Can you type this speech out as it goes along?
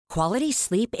Quality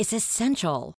sleep is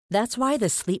essential. That's why the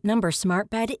Sleep Number Smart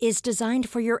Bed is designed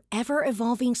for your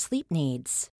ever-evolving sleep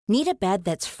needs. Need a bed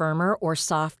that's firmer or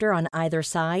softer on either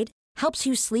side? Helps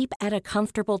you sleep at a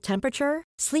comfortable temperature?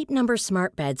 Sleep Number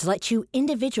Smart Beds let you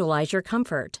individualize your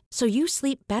comfort, so you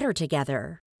sleep better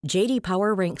together. J.D.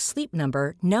 Power ranks Sleep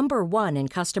Number number 1 in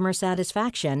customer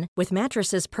satisfaction with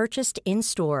mattresses purchased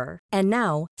in-store. And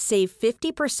now, save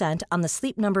 50% on the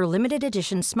Sleep Number Limited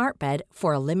Edition Smart Bed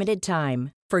for a limited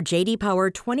time. For J.D. Power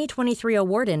 2023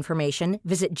 award information,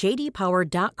 visit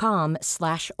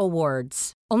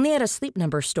jdpower.com/awards. Only at a Sleep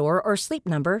Number store or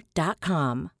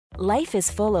sleepnumber.com. Life is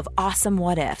full of awesome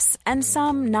what-ifs, and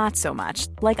some not so much,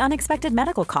 like unexpected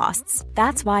medical costs.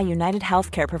 That's why United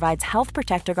Healthcare provides Health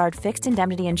Protector Guard fixed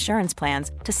indemnity insurance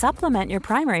plans to supplement your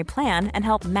primary plan and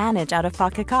help manage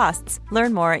out-of-pocket costs.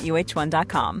 Learn more at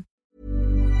uh1.com.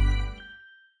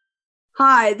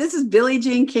 Hi, this is Billie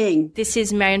Jean King. This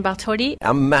is Marion Bartoli.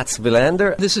 I'm Mats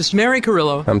Wilander. This is Mary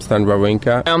Carillo. I'm Stan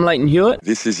Wawrinka. I'm Leighton Hewitt.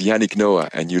 This is Yannick Noah,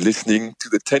 and you're listening to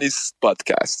the Tennis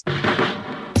Podcast.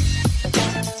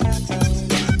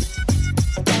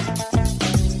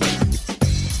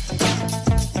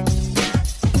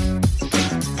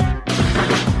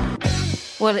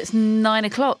 Well, it's 9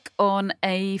 o'clock on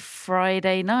a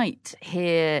Friday night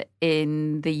here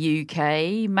in the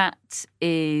UK. Matt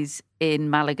is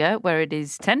in Malaga, where it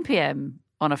is 10 p.m.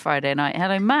 on a Friday night.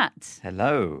 Hello, Matt.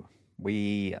 Hello.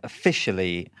 We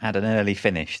officially had an early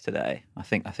finish today. I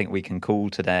think we can call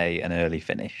today an early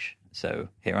finish. So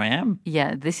here I am.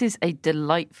 Yeah, this is a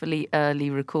delightfully early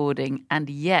recording, and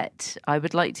yet I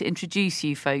would like to introduce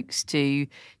you folks to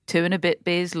Two and a Bit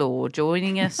Beers Law,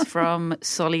 joining us from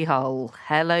Solihull.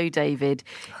 Hello, David.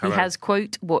 Hello. He has,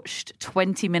 quote, watched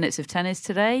 20 minutes of tennis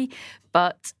today,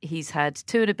 but he's had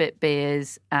 2 and a bit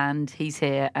beers, and he's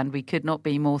here, and we could not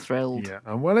be more thrilled. Yeah,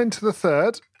 I'm well into the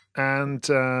third, and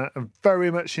I'm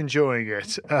very much enjoying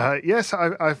it. Yes,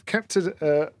 I've kept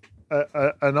an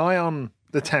eye on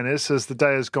the tennis as the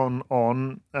day has gone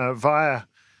on via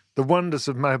the wonders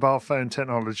of mobile phone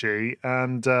technology,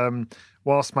 and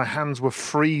whilst my hands were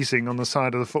freezing on the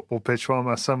side of the football pitch while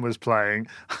my son was playing,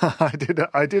 I did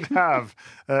have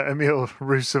Emil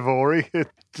Rusevori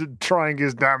trying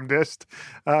his damnedest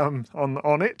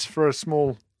on it for a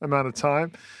small amount of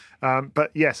time.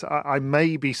 But yes, I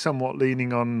may be somewhat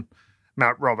leaning on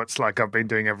Matt Roberts like I've been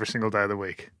doing every single day of the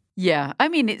week. Yeah, I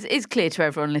mean, it's clear to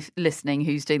everyone listening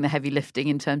who's doing the heavy lifting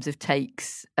in terms of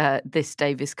takes this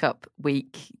Davis Cup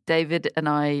week. David and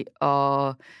I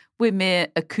we're mere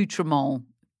accoutrement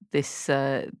this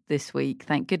week.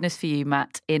 Thank goodness for you,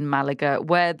 Matt, in Malaga,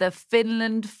 where the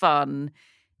Finland fun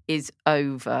is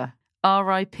over.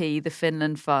 R.I.P. the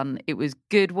Finland fun. It was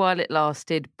good while it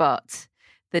lasted, but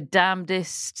the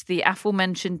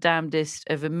aforementioned damnedest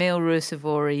of Emil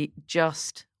Rusevori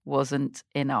just wasn't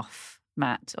enough.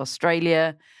 Matt,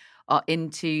 Australia are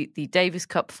into the Davis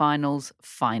Cup finals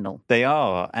final. They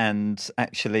are. And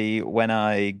actually, when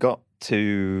I got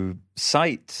to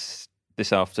site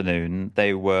this afternoon,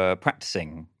 they were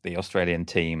practicing, the Australian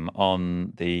team,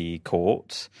 on the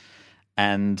court.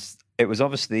 And it was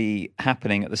obviously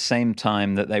happening at the same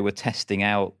time that they were testing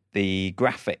out the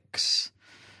graphics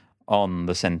on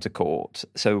the centre court.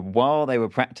 So while they were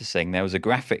practicing, there was a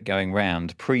graphic going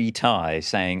round pre-tie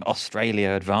saying Australia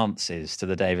advances to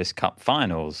the Davis Cup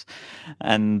finals,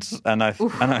 and I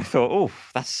thought,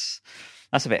 that's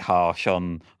a bit harsh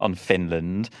on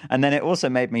Finland. And then it also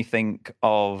made me think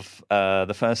of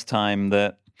the first time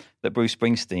that Bruce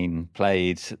Springsteen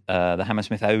played the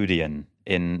Hammersmith Odeon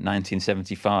in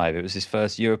 1975. It was his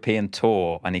first European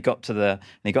tour, and he got to the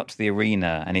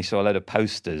arena and he saw a load of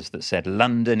posters that said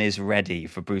 "London is ready"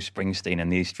 for Bruce Springsteen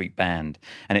and the E Street Band,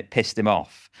 and it pissed him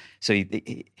off. So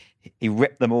he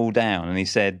ripped them all down, and he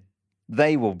said,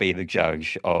 "They will be the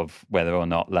judge of whether or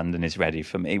not London is ready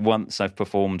for me. Once I've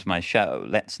performed my show,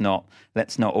 let's not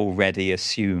already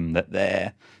assume that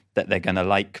they're going to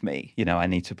like me. You know, I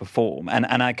need to perform."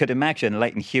 And I could imagine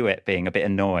Leighton Hewitt being a bit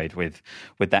annoyed with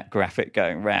that graphic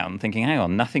going round, thinking, hang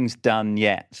on, nothing's done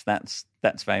yet. That's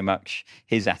very much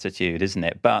his attitude, isn't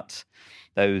it? But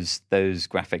those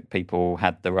graphic people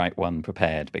had the right one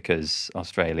prepared, because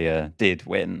Australia did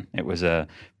win. It was a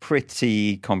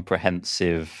pretty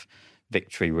comprehensive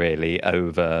victory, really,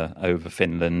 over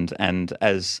Finland. And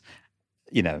as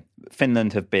you know,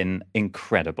 Finland have been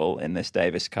incredible in this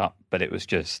Davis Cup, but it was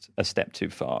just a step too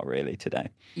far, really, today.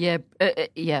 Yeah,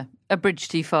 a bridge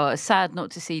too far. Sad not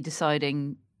to see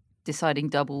deciding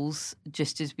doubles,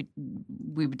 just as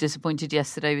we were disappointed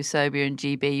yesterday with Serbia and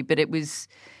GB, but it was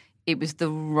the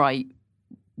right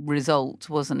result,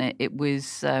 wasn't it? It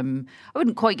was, I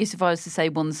wouldn't quite guess if I was to say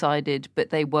one-sided, but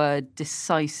they were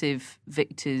decisive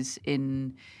victors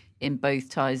in both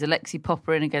ties. Alexi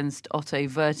Popyrin against Otto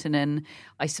Virtanen.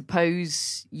 I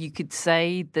suppose you could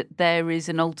say that there is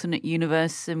an alternate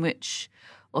universe in which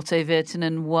Otto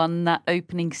Virtanen won that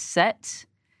opening set.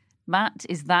 Matt,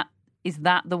 is that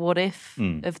the what if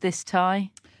of this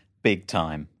tie? Big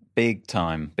time,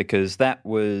 because that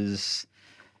was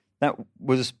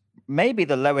maybe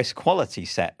the lowest quality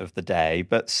set of the day,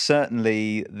 but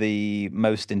certainly the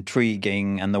most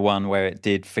intriguing and the one where it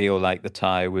did feel like the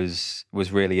tie was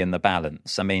really in the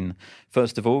balance. I mean,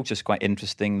 first of all, just quite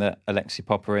interesting that Alexi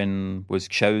Popyrin was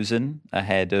chosen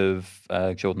ahead of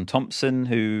Jordan Thompson,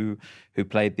 who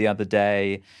played the other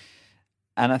day.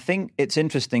 And I think it's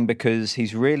interesting because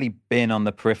he's really been on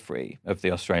the periphery of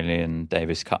the Australian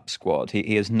Davis Cup squad.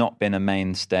 He has not been a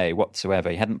mainstay whatsoever.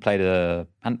 He hadn't played a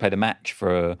match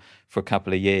for a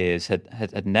couple of years.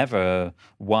 Had never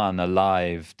won a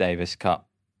live Davis Cup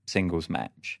singles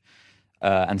match,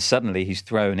 and suddenly he's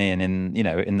thrown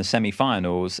in the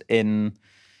semi-finals in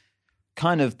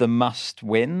kind of the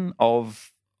must-win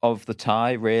of the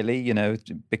tie. Really,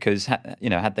 because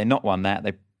had they not won that,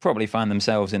 they probably find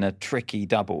themselves in a tricky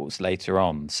doubles later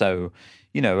on. So,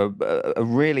 a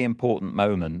really important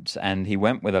moment. And he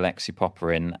went with Alexi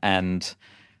Popyrin. And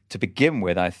to begin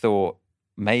with, I thought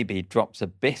maybe dropped a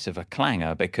bit of a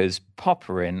clanger because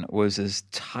Popyrin was as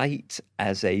tight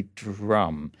as a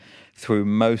drum through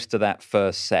most of that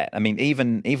first set. I mean,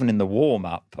 even in the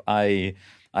warm-up, I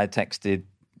texted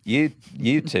you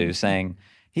two saying,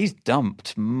 he's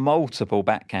dumped multiple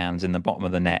backhands in the bottom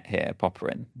of the net here,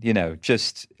 Popyrin.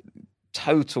 Just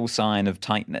total sign of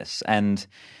tightness. And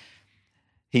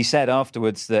he said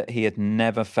afterwards that he had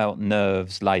never felt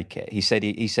nerves like it. He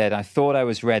said, I thought I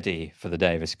was ready for the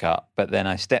Davis Cup, but then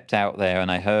I stepped out there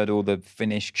and I heard all the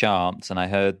Finnish chants and I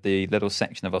heard the little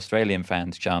section of Australian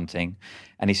fans chanting.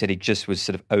 And he said he just was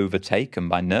sort of overtaken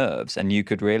by nerves. And you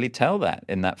could really tell that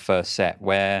in that first set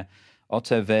where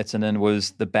Otto Virtanen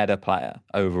was the better player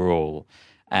overall.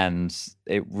 And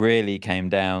it really came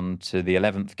down to the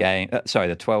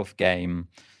 12th game,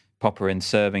 Popyrin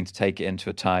serving to take it into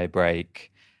a tie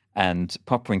break. And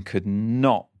Popyrin could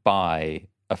not buy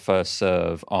a first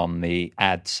serve on the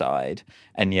ad side.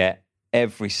 And yet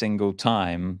every single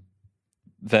time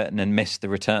Virtanen missed the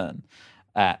return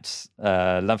at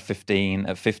love 15,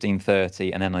 at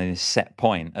 15:30, and then on his set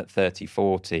point at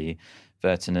 30:40.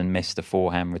 Virtanen missed a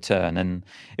forehand return. And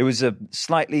it was a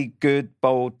slightly good,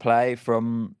 bold play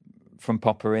from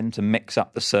Popyrin to mix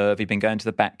up the serve. He'd been going to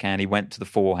the backhand. He went to the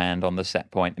forehand on the set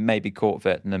point. It maybe caught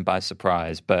Virtanen by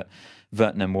surprise, but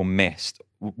Virtanen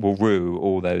will rue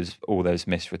all those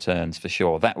missed returns for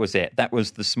sure. That was it. That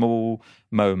was the small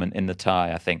moment in the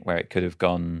tie, I think, where it could have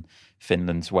gone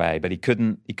Finland's way. But he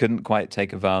couldn't quite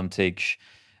take advantage.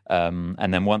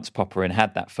 And then once Popyrin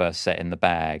had that first set in the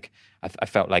bag, I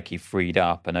felt like he freed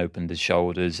up and opened his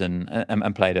shoulders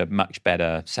and played a much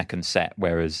better second set,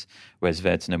 whereas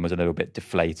Virtanen was a little bit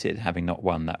deflated, having not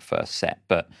won that first set.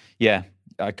 But yeah,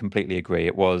 I completely agree.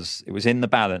 It was in the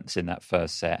balance in that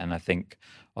first set, and I think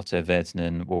Otto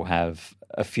Virtanen will have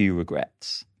a few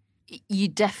regrets. You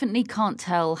definitely can't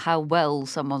tell how well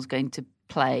someone's going to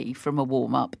play from a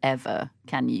warm-up ever,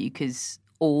 can you? Because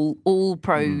all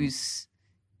pros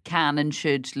can and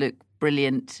should look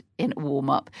brilliant in a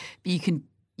warm-up, but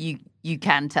you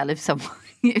can tell if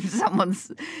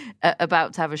someone's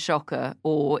about to have a shocker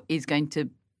or is going to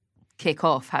kick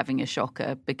off having a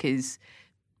shocker, because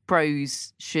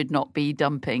pros should not be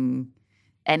dumping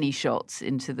any shots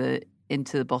into the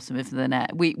bottom of the net.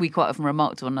 We quite often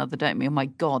remark to one another, don't we? Oh my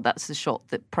God, that's the shot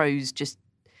that pros just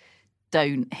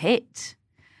don't hit.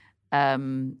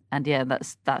 And yeah,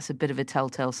 that's a bit of a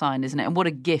telltale sign, isn't it? And what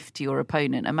a gift to your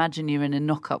opponent. Imagine you're in a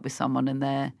knock-up with someone and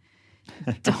they're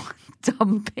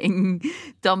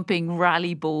dumping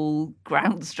rally ball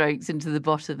ground strokes into the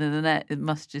bottom of the net. It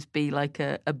must just be like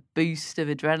a boost of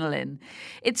adrenaline.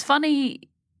 It's funny,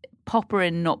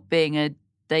 Popyrin not being a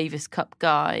Davis Cup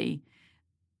guy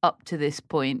up to this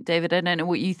point. David, I don't know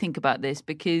what you think about this,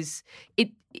 because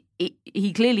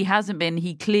he clearly hasn't been.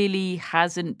 He clearly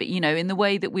hasn't been, in the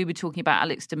way that we were talking about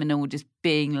Alex de Minaur just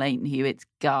being Leighton Hewitt's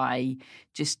guy,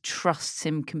 just trusts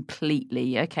him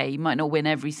completely. Okay, he might not win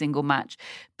every single match,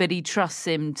 but he trusts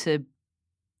him to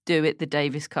do it the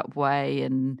Davis Cup way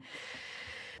and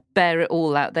bear it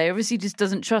all out there. Obviously, just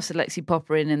doesn't trust Alexi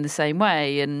Popyrin in the same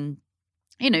way. And,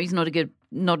 he's not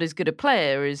as good a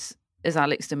player as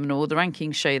Alex de Minaur. The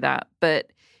rankings show that.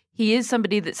 But he is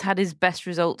somebody that's had his best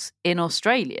results in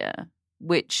Australia,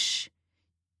 which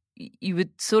you would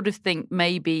sort of think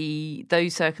maybe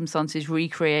those circumstances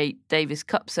recreate Davis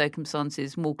Cup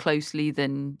circumstances more closely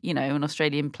than, an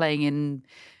Australian playing in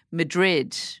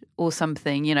Madrid or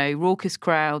something, raucous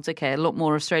crowds, okay, a lot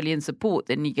more Australian support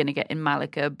than you're going to get in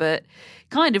Malacca, but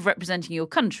kind of representing your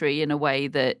country in a way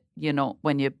that you're not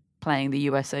when you're playing the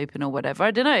US Open or whatever.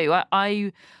 I don't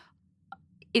know.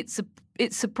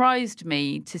 It surprised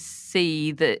me to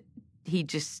see that he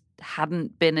just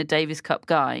hadn't been a Davis Cup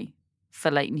guy for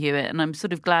Leighton Hewitt, and I'm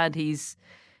sort of glad he's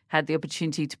had the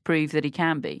opportunity to prove that he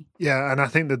can be. Yeah, and I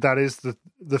think that is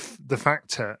the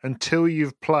factor. Until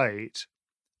you've played,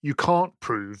 you can't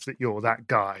prove that you're that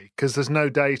guy because there's no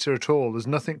data at all. There's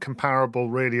nothing comparable,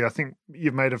 really. I think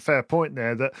you've made a fair point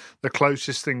there that the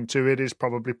closest thing to it is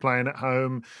probably playing at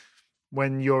home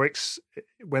when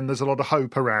when there's a lot of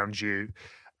hope around you,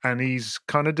 and he's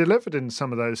kind of delivered in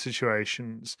some of those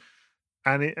situations.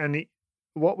 And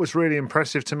what was really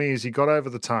impressive to me is he got over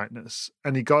the tightness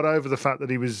and he got over the fact that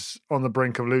he was on the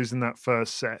brink of losing that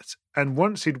first set. And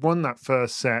once he'd won that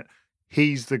first set,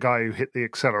 he's the guy who hit the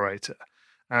accelerator.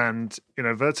 And,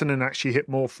 Virtanen actually hit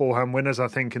more forehand winners, I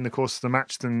think, in the course of the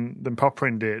match than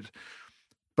Popyrin did.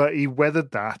 But he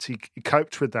weathered that. He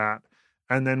coped with that.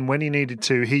 And then when he needed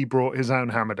to, he brought his own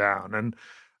hammer down.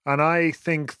 And I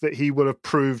think that he will have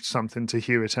proved something to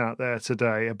Hewitt out there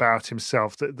today about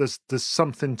himself, that there's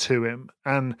something to him.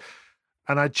 And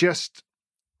I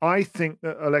think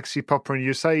that Alexei Popyrin,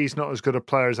 you say he's not as good a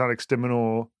player as Alex de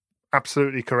Minaur,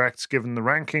 absolutely correct, given the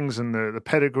rankings and the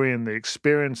pedigree and the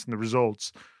experience and the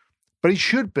results. But he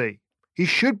should be. He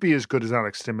should be as good as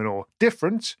Alex de Minaur.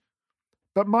 Different,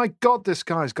 but my God, this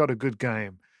guy's got a good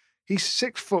game. He's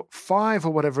 6'5"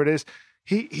 or whatever it is.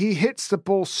 He hits the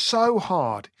ball so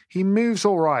hard. He moves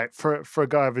all right for a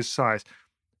guy of his size.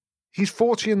 He's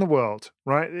 40 in the world,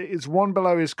 right? It's one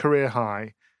below his career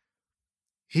high.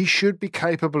 He should be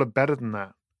capable of better than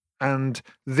that. And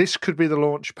this could be the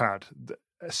launch pad.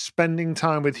 Spending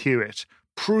time with Hewitt,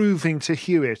 proving to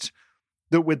Hewitt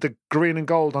that with the green and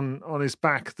gold on his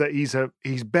back that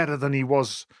he's better than he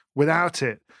was without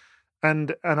it.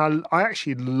 And I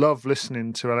actually love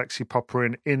listening to Alexei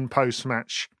Popyrin in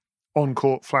post-match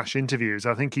on-court flash interviews.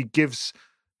 I think he gives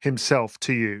himself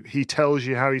to you. He tells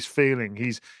you how he's feeling.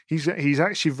 He's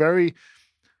actually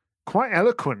quite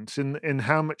eloquent in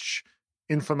how much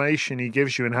information he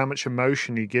gives you and how much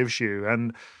emotion he gives you.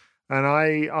 And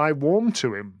I warm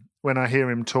to him when I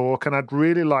hear him talk, and I'd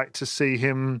really like to see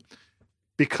him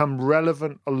become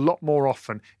relevant a lot more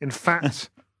often. In fact,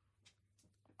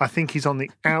 I think he's on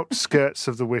the outskirts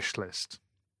of the wish list.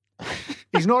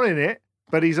 He's not in it,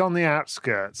 but he's on the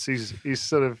outskirts. He's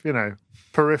sort of,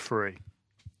 periphery.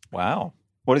 Wow.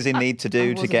 What does he need to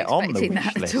do to get on the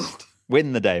wish list?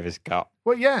 Win the Davis Cup.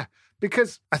 Well, yeah,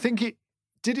 because I think he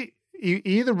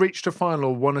either reached a final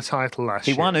or won a title last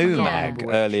year. He won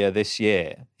Umag earlier this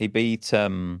year. He beat beat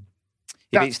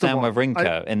Stan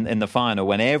Wawrinka in the final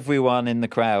when everyone in the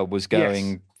crowd was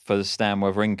going for Stan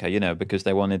Wawrinka, because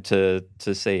they wanted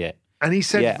to see it. And he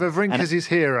said Wawrinka's his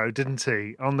hero, didn't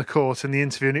he, on the court in the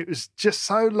interview? And it was just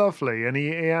so lovely. And he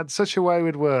had such a way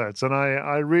with words. And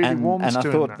I really warmed to him. And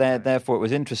I thought therefore it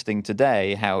was interesting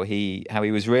today how he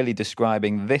was really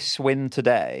describing this win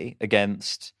today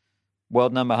against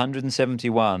world number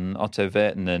 171, Otto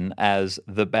Virtanen, as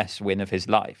the best win of his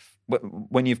life.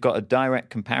 When you've got a direct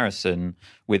comparison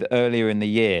with earlier in the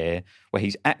year where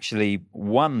he's actually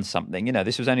won something,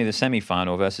 this was only the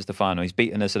semi-final versus the final. He's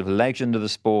beaten a sort of legend of the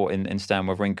sport in Stan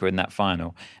Wawrinka in that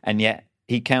final. And yet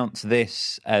he counts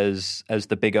this as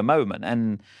the bigger moment.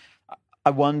 And I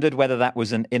wondered whether that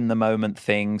was an in-the-moment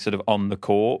thing sort of on the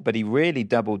court, but he really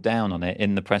doubled down on it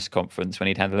in the press conference when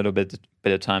he'd had a little bit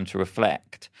of time to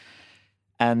reflect.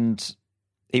 And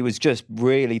he was just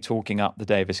really talking up the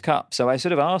Davis Cup. So I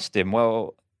sort of asked him,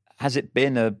 well, has it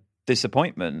been a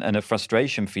disappointment and a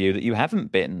frustration for you that you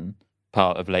haven't been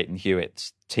part of Leighton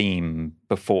Hewitt's team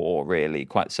before, really,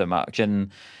 quite so much?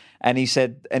 And he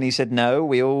said no,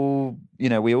 we all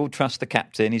trust the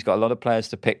captain. He's got a lot of players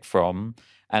to pick from,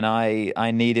 and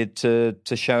I needed to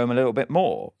show him a little bit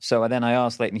more. So then I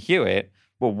asked Leighton Hewitt,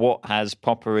 well, what has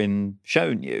Popyrin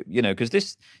shown you? Because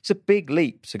it's a big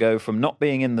leap to go from not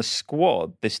being in the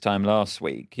squad this time last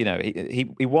week. He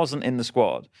wasn't in the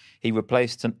squad. He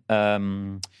replaced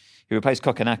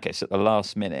Kokkinakis at the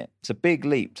last minute. It's a big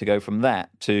leap to go from that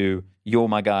to you're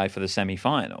my guy for the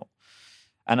semi-final.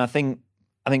 And I think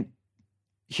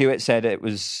Hewitt said it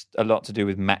was a lot to do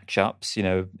with matchups.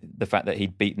 The fact that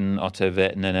he'd beaten Otto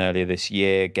Virtanen earlier this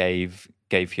year gave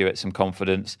Hewitt some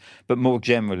confidence. But more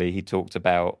generally, he talked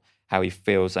about how he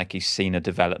feels like he's seen a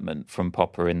development from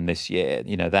Popyrin this year.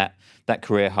 That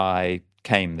career high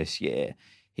came this year.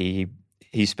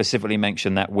 he specifically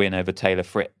mentioned that win over Taylor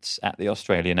Fritz at the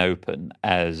Australian Open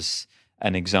as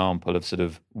an example of sort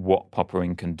of what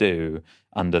Popyrin can do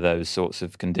under those sorts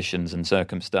of conditions and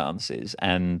circumstances.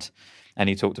 And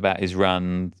he talked about his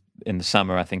run in the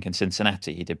summer, I think in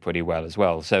Cincinnati, he did pretty well as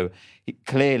well. So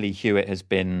clearly Hewitt has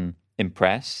been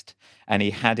impressed, and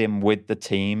he had him with the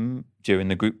team during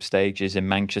the group stages in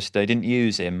Manchester. He didn't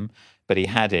use him, but he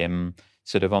had him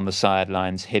sort of on the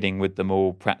sidelines, hitting with them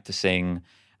all, practicing.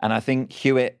 And I think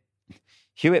Hewitt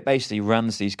basically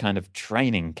runs these kind of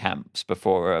training camps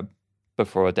before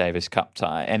a Davis Cup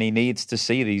tie, and he needs to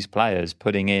see these players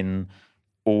putting in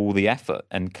all the effort.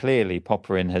 And clearly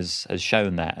Popyrin has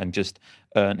shown that and just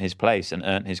earned his place and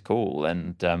earned his call.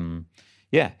 And I'm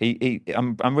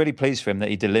really pleased for him that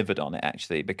he delivered on it,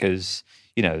 actually, because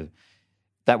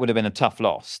that would have been a tough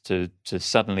loss to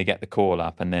suddenly get the call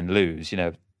up and then lose.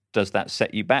 Does that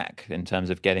set you back in terms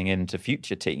of getting into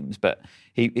future teams? But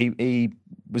he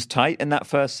was tight in that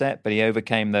first set, but he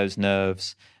overcame those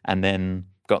nerves and then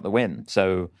got the win.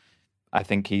 So I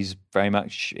think he's very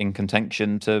much in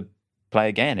contention to play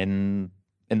again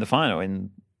in the final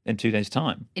in 2 days'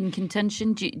 time. In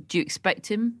contention? Do you expect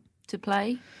him to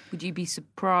play? Would you be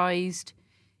surprised?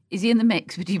 Is he in the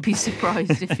mix? Would you be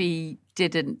surprised if he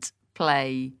didn't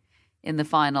play in the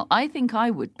final? I think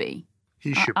I would be.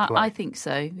 He should play. I think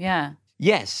so, yeah.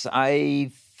 Yes,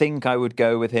 I think I would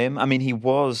go with him. I mean, he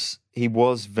was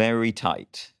very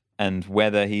tight, and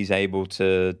whether he's able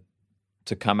to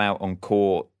come out on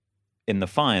court in the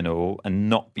final and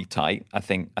not be tight, I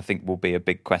think will be a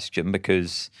big question,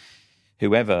 because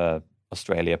whoever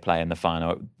Australia play in the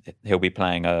final, he'll be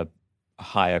playing a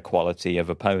higher quality of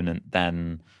opponent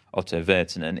than Otto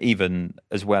Virtanen, even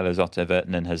as well as Otto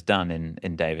Virtanen has done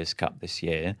in Davis Cup this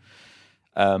year.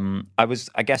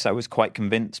 I guess I was quite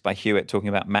convinced by Hewitt talking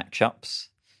about matchups.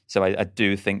 So I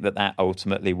do think that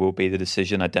ultimately will be the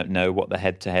decision. I don't know what the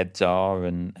head-to-heads are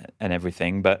and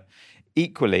everything, but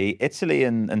equally, Italy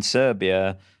and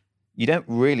Serbia, you don't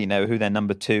really know who their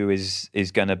number two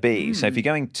is going to be. So if you're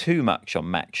going too much on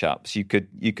matchups, you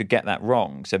could get that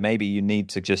wrong. So maybe you need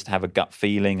to just have a gut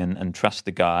feeling and trust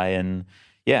the guy. And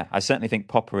yeah, I certainly think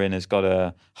Popyrin has got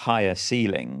a higher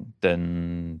ceiling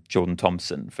than Jordan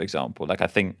Thompson, for example. Like I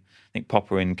think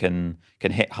Popyrin can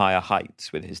hit higher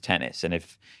heights with his tennis, and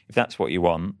if that's what you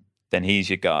want, then he's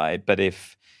your guy. But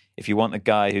if you want a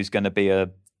guy who's going to be a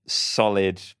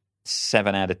solid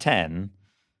 7 out of 10,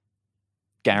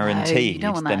 guaranteed,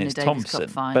 then it's Thompson.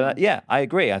 But yeah, I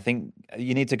agree. I think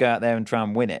you need to go out there and try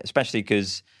and win it, especially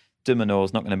because de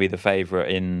Minaur's not going to be the favourite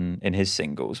in his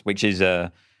singles, which is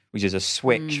a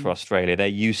switch for Australia. They're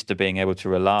used to being able to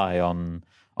rely on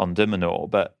de Minaur,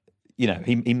 but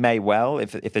he may well,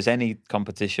 if there's any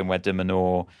competition where de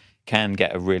Minaur can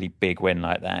get a really big win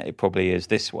like that, it probably is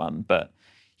this one. But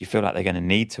you feel like they're going to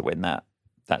need to win that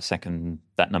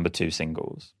number 2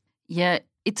 singles. Yeah,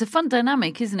 it's a fun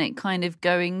dynamic, isn't it? Kind of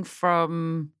going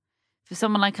from, for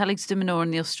someone like Alex de Minaur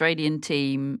and the Australian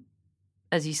team,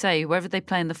 as you say, whoever they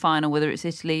play in the final, whether it's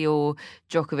Italy or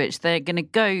Djokovic, they're going to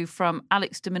go from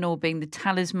Alex de Minaur being the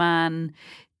talisman,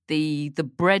 the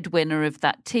breadwinner of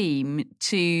that team,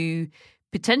 to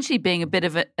potentially being a bit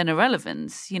of an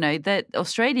irrelevance. That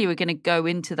Australia are going to go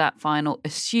into that final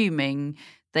assuming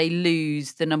they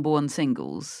lose the number 1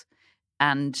 singles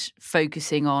and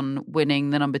focusing on winning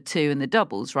the number 2 in the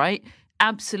doubles, right?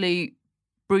 Absolute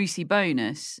Brucey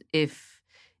bonus if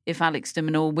Alex de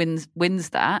Minaur wins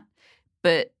that,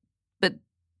 but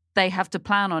they have to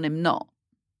plan on him not.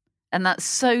 And that's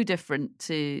so different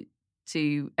to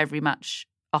every match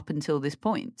up until this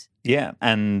point. Yeah,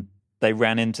 and they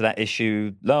ran into that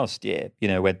issue last year,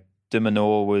 where de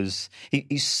Minaur was...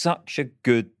 He's such a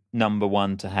good number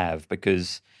 1 to have,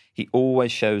 because he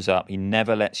always shows up. He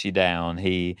never lets you down.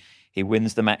 He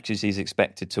wins the matches he's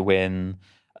expected to win.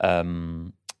 I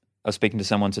was speaking to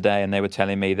someone today, and they were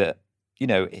telling me that,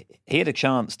 he had a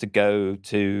chance to go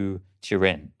to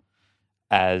Turin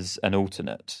as an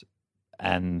alternate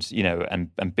and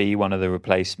be one of the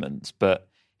replacements. But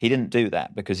he didn't do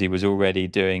that because he was already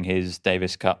doing his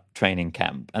Davis Cup training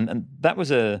camp. And that was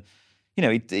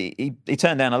he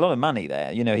turned down a lot of money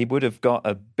there. He would have got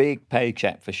a big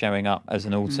paycheck for showing up as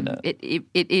an alternate. It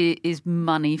is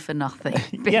money for nothing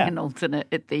being an alternate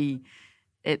at the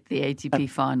ATP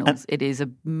finals. It is a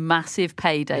massive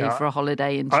payday for a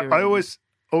holiday in Turin. I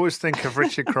always think of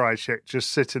Richard Krajicek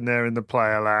just sitting there in the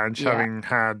player lounge, having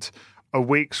had a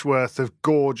week's worth of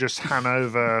gorgeous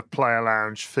Hanover player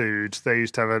lounge food. They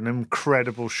used to have an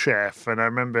incredible chef, and I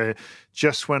remember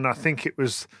just when I think it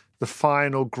was the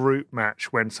final group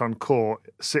match went on court,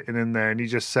 sitting in there, and he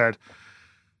just said,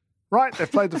 "Right,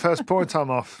 they've played the first point, I'm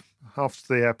off." half to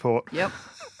the airport. Yep.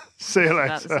 See you later.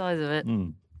 That's the size of it.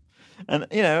 And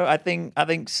I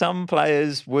think some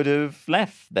players would have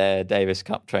left their Davis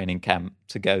Cup training camp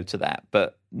to go to that,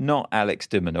 but not Alex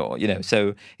de Minaur.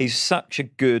 So he's such a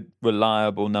good,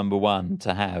 reliable number one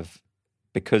to have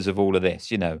because of all of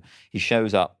this. He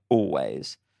shows up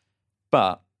always.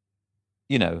 But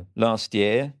last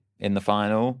year in the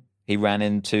final, he ran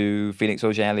into Felix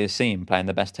Auger-Aliassime playing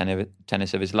the best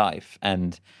tennis of his life,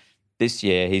 and this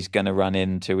year he's going to run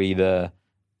into either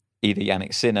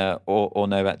Jannik Sinner or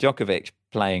Novak Djokovic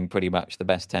playing pretty much the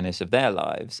best tennis of their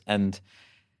lives. And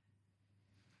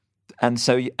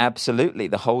so absolutely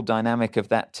the whole dynamic of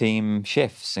that team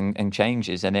shifts and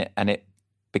changes, and it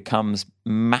becomes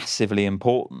massively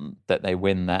important that they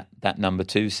win that number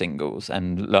two singles.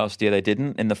 And last year they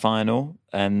didn't in the final,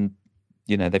 and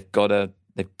they've got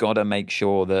to make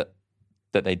sure that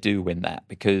they do win that,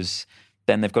 because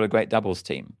then they've got a great doubles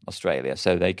team, Australia,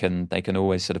 so they can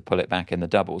always sort of pull it back in the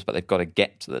doubles, but they've got to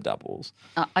get to the doubles.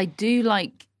 I do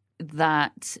like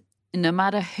that no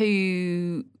matter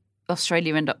who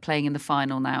Australia end up playing in the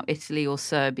final now, Italy or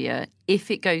Serbia,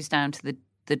 if it goes down to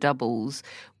the doubles,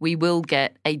 we will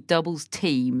get a doubles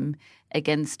team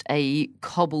against a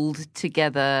cobbled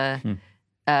together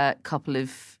couple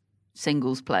of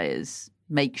singles players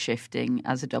makeshifting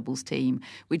as a doubles team,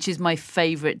 which is my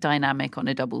favourite dynamic on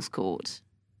a doubles court.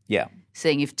 Yeah.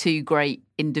 Seeing if two great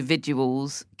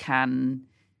individuals can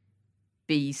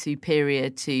be superior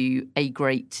to a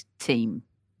great team.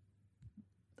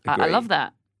 I love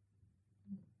that.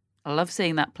 I love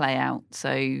seeing that play out.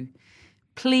 So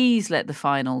please let the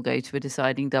final go to a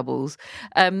deciding doubles.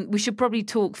 We should probably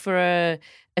talk for a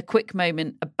quick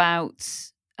moment about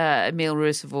Emil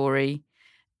Ruusuvuori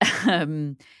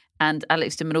and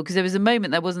Alex de Minaur, because there was a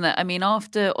moment there, wasn't there? I mean,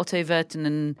 after Otto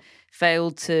Virtanen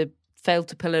failed to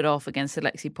pull it off against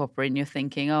Alexei Popyrin, you're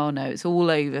thinking, oh no, it's all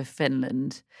over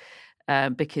Finland,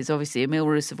 because obviously Emil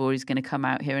Ruusuvuori is going to come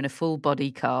out here in a full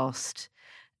body cast,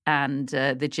 and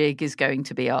the jig is going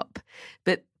to be up.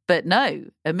 But no,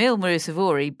 Emil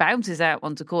Ruusuvuori bounces out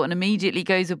onto court and immediately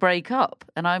goes a break up.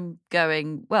 And I'm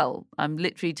going, well, I'm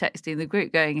literally texting the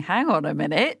group going, hang on a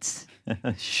minute.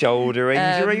 Shoulder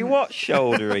injury? What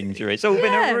shoulder injury? It's all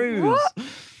been a ruse. What?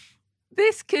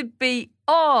 This could be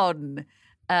on.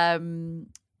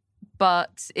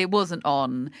 But it wasn't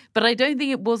on. But I don't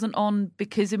think it wasn't on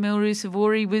because Emil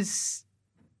Ruusuvuori was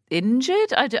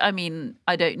injured. I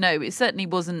don't know. It certainly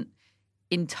wasn't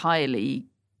entirely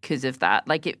because of that.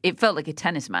 Like it felt like a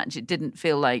tennis match. It didn't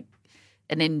feel like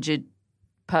an injured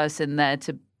person there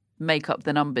to make up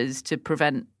the numbers to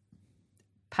prevent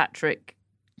Patrick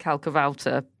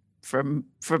Kalkavauta from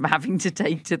having to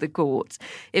take to the court.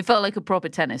 It felt like a proper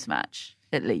tennis match,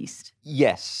 at least.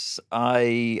 Yes,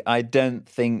 I don't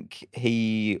think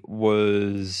he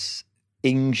was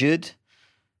injured,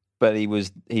 but he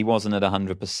wasn't at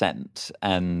 100%,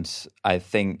 and I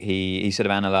think he sort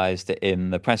of analysed it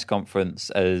in the press conference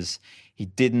as he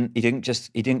didn't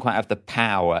quite have the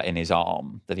power in his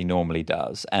arm that he normally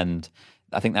does, and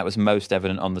I think that was most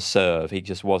evident on the serve. He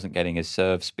just wasn't getting his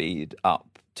serve speed up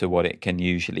to what it can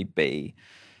usually be,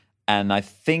 and I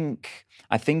think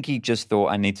he just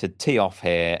thought, I need to tee off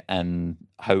here and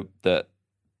hope that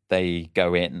they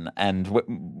go in, and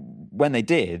when they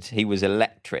did, he was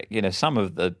electric. Some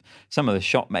of the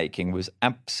shot making was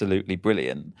absolutely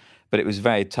brilliant, but it was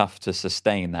very tough to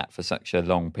sustain that for such a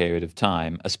long period of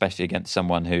time, especially against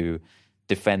someone who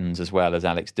defends as well as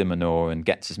Alex de Minaur and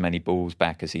gets as many balls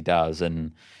back as he does.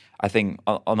 And I think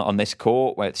on this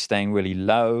court where it's staying really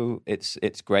low,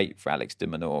 it's great for Alex de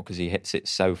Minaur because he hits it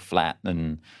so flat,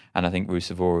 and I think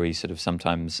Ruusuvuori sort of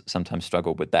sometimes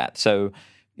struggled with that. So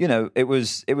it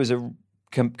was a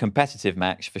competitive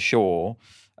match for sure.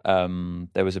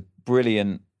 There was a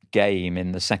brilliant game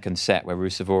in the second set where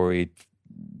Ruusuvuori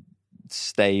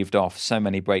staved off so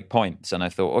many break points, and I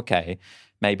thought, okay,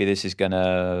 maybe this is going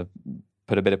to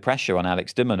put a bit of pressure on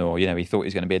Alex de Minaur. He thought he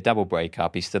was going to be a double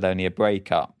breakup. He's still only a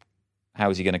breakup. How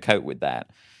is he going to cope with that?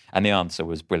 And the answer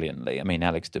was brilliantly. I mean,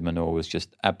 Alex de Minaur was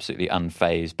just absolutely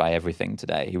unfazed by everything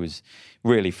today. He was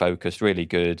really focused, really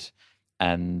good,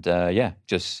 and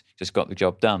just got the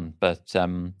job done. But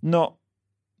not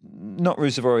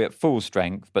Ruusuvuori at full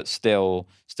strength, but still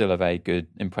a very good,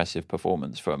 impressive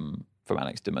performance from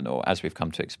Alex de Minaur, as we've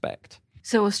come to expect.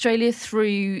 So Australia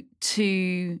through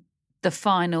to the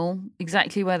final,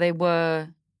 exactly where they were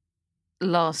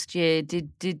last year.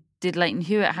 Did Leighton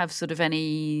Hewitt have sort of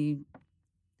any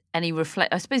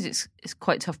reflect? I suppose it's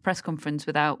quite a tough press conference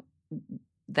without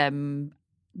them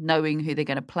knowing who they're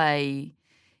going to play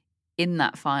in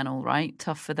that final, right?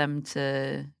 Tough for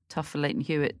Leighton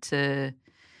Hewitt to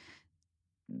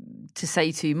to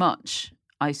say too much,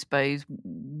 I suppose.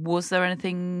 Was there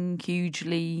anything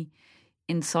hugely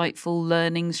insightful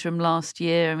learnings from last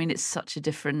year? I mean, it's such a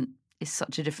different,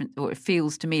 or it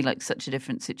feels to me like such a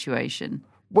different situation.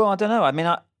 Well, I don't know. I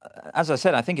mean, as I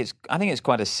said, I think it's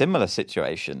quite a similar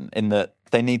situation in that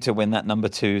they need to win that number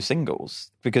 2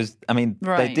 singles because, I mean,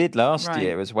 they did last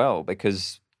year as well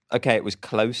because, okay, it was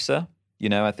closer. You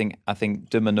know, I think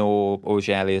de Minaur,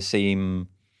 Auger-Aliassime,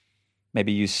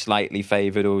 maybe you slightly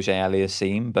favoured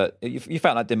Auger-Aliassime, but you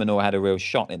felt like de Minaur had a real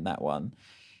shot in that one.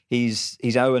 He's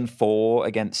 0-4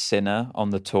 against Sinner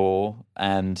on the tour,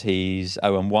 and he's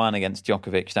 0-1 against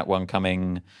Djokovic. That one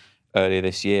coming earlier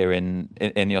this year in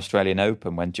the Australian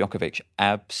Open when Djokovic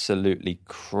absolutely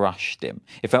crushed him.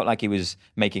 It felt like he was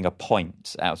making a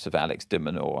point out of Alex de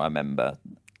Minaur, I remember.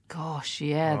 Gosh,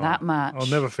 yeah, that match. I'll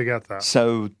never forget that.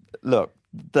 So, look,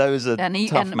 those are tough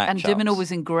matchups. And de Minaur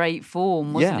was in great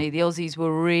form, wasn't he? The Aussies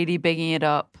were really bigging it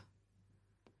up.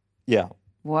 Yeah.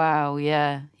 Wow,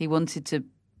 yeah. He wanted to,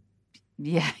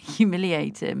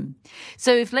 humiliate him.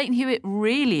 So if Leighton Hewitt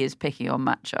really is picking on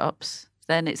matchups,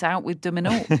 then it's out with de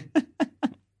Minaur.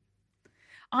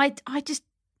 I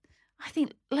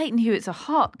think Leighton Hewitt's a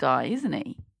heart guy, isn't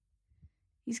he?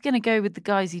 He's going to go with the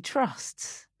guys he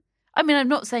trusts. I mean, I'm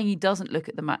not saying he doesn't look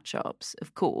at the matchups,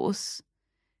 of course,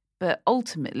 but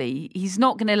ultimately he's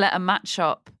not going to let a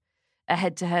matchup, a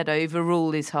head-to-head,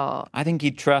 overrule his heart. I think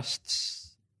he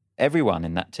trusts everyone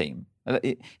in that team.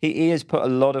 He has put a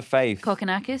lot of faith.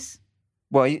 Kokkinakis?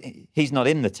 Well, he's not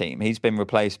in the team. He's been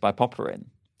replaced by Popperin.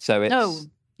 So it's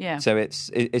So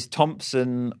it's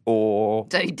Thompson or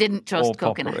so he didn't trust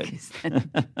Kokkinakis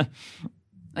then.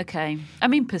 Okay. I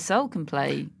mean, Purcell can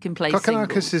play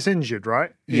Kokkinakis is injured,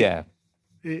 right? Yeah.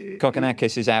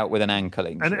 Kokkinakis is out with an ankle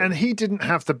injury. And he didn't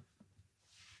have the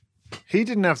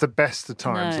best of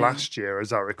times last year,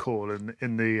 as I recall,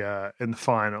 in the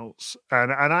finals.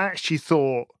 And I actually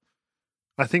thought,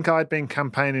 I think I'd been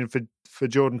campaigning for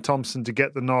Jordan Thompson to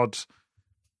get the nod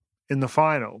in the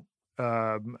final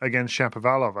against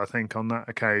Shapovalov, I think, on that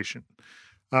occasion.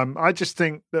 I just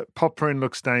think that Popperin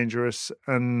looks dangerous,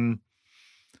 and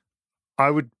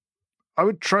I would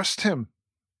trust him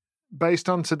based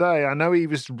on today. I know he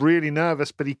was really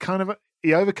nervous, but he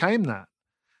overcame that,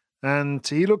 and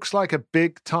he looks like a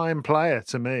big time player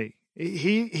to me.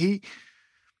 He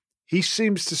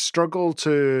seems to struggle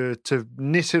to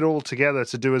knit it all together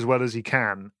to do as well as he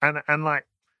can, and like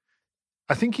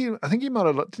I think he might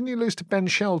have. Didn't he lose to Ben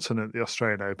Shelton at the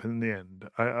Australian Open in the end?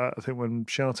 I think when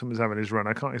Shelton was having his run,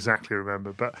 I can't exactly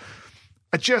remember, but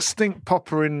I just think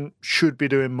Popperin should be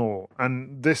doing more,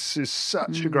 and this is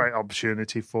such a great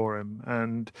opportunity for him.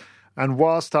 And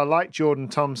whilst I like Jordan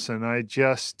Thompson, I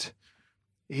just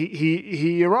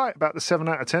you're right about the 7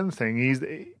 out of 10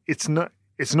 thing. It's not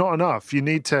enough.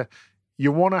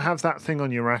 You want to have that thing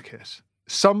on your racket.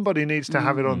 Somebody needs to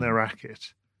have it on their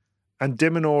racket, and de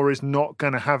Minaur is not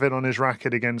going to have it on his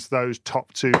racket against those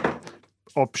top 2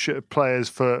 players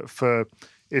for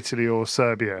Italy or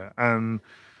Serbia. And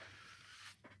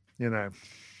you know,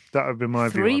 that would be my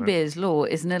view. Three Beers Law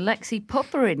is an Alexei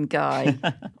Popperin guy.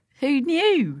 Who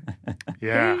knew?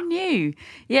 Yeah. Who knew?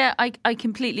 Yeah, I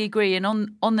completely agree. And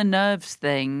on the nerves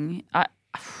thing,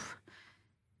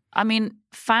 I mean,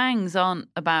 fangs aren't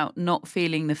about not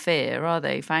feeling the fear, are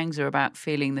they? Fangs are about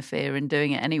feeling the fear and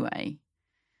doing it anyway.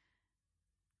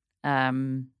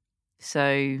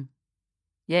 So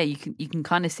yeah, you can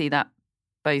kind of see that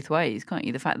both ways, can't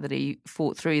you? The fact that he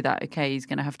fought through that, okay, he's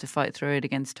going to have to fight through it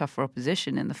against tougher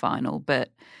opposition in the final,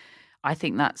 but I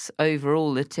think that's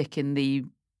overall a tick in the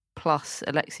plus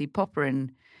Alexei Popperin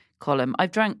column.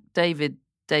 I've drank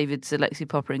David's Alexei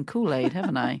Popperin Kool-Aid,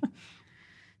 haven't I?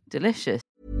 Delicious.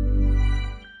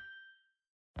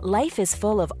 Life is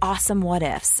full of awesome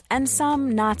what-ifs, and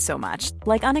some not so much,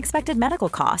 like unexpected medical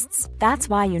costs. That's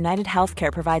why United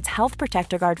Healthcare provides Health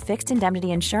Protector Guard fixed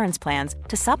indemnity insurance plans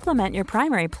to supplement your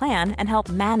primary plan and help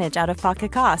manage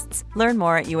out-of-pocket costs. Learn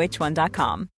more at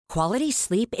uh1.com. Quality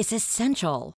sleep is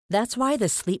essential. That's why the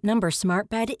Sleep Number Smart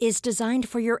Bed is designed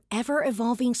for your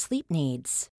ever-evolving sleep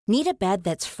needs. Need a bed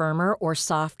that's firmer or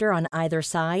softer on either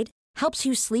side? Helps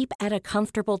you sleep at a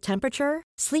comfortable temperature?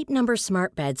 Sleep Number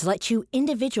Smart Beds let you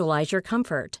individualize your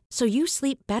comfort so you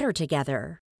sleep better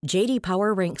together. J.D.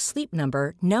 Power ranks Sleep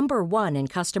Number number 1 in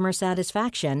customer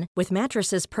satisfaction with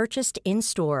mattresses purchased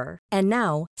in-store. And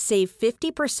now, save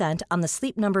 50% on the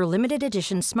Sleep Number Limited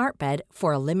Edition Smart Bed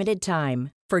for a limited time.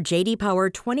 For J.D. Power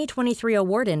 2023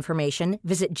 award information,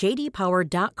 visit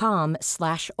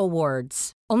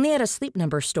jdpower.com/awards. Only at a Sleep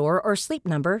Number store or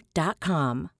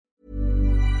sleepnumber.com.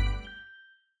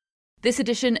 This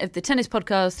edition of the Tennis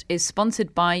Podcast is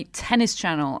sponsored by Tennis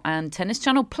Channel, and Tennis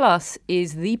Channel Plus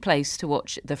is the place to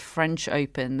watch the French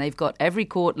Open. They've got every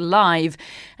court live,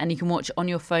 and you can watch on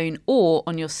your phone or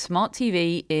on your smart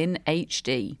TV in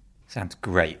HD. Sounds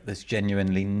great. There's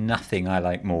genuinely nothing I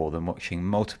like more than watching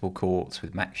multiple courts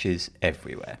with matches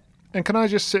everywhere. And can I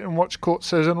just sit and watch Court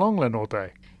Says in Longland all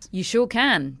day? You sure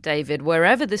can, David.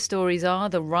 Wherever the stories are,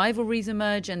 the rivalries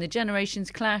emerge and the generations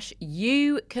clash,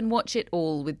 you can watch it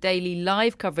all with daily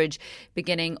live coverage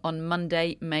beginning on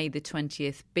Monday, May the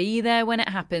 20th. Be there when it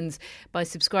happens by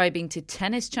subscribing to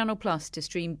Tennis Channel Plus to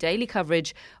stream daily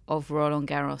coverage of Roland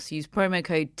Garros. Use promo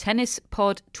code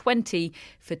TennisPod20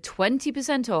 for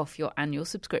 20% off your annual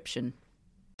subscription.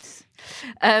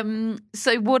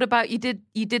 So what about you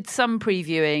did some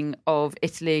previewing of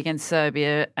Italy against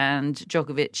Serbia and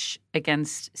Djokovic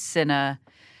against Sinner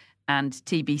and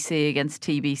TBC against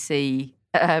TBC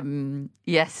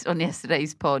yes on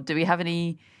yesterday's pod. Do we have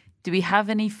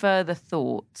any further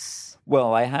thoughts?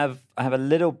 Well, I have a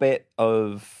little bit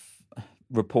of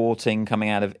reporting coming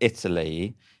out of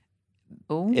Italy.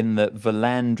 Ooh. In that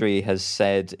Volandri has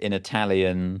said in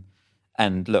Italian,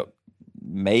 and look,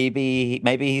 maybe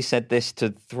he said this to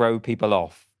throw people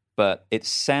off, but it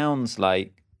sounds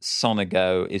like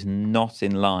Sonego is not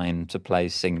in line to play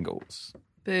singles.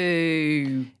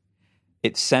 Boo.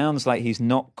 It sounds like he's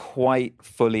not quite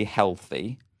fully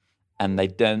healthy, and they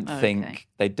don't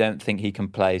think he can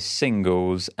play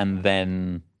singles and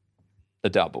then the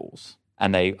doubles.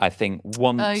 And they, I think,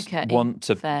 want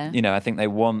to, fair. I think they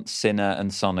want Sinner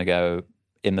and Sonego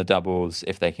in the doubles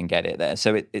if they can get it there.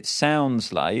 So it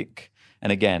sounds like.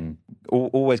 And again,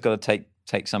 always got to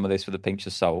take some of this with a pinch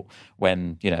of salt.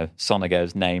 When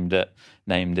Sonego's named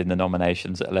in the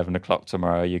nominations at 11 o'clock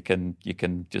tomorrow, you can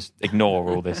just ignore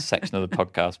all this section of the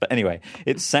podcast. But anyway,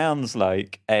 it sounds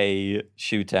like a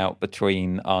shootout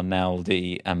between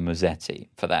Arnaldi and Musetti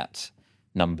for that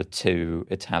number 2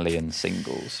 Italian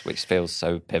singles, which feels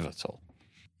so pivotal.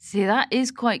 See, that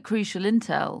is quite crucial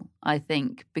intel, I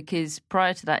think, because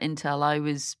prior to that intel,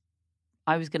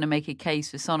 I was going to make a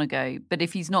case for Sonego, but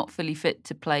if he's not fully fit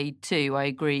to play 2, I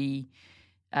agree.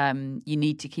 You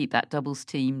need to keep that doubles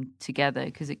team together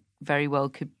because it very well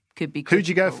could be critical. Who'd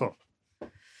you go for?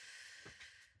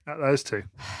 At those 2?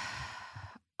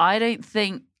 I don't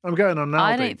think I'm going on now.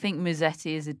 I don't think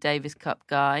Musetti is a Davis Cup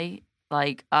guy.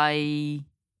 Like I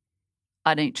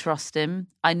don't trust him.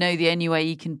 I know the only way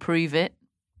he can prove it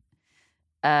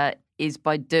is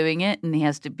by doing it, and he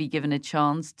has to be given a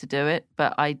chance to do it.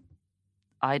 But I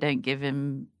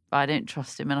don't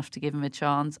trust him enough to give him a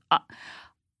chance.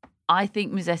 I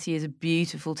think Musetti is a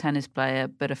beautiful tennis player,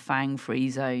 but a fang-free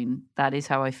zone. That is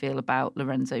how I feel about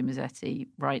Lorenzo Musetti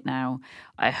right now.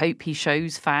 I hope he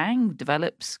shows fang,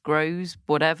 develops, grows,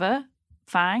 whatever,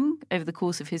 fang over the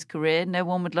course of his career. No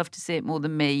one would love to see it more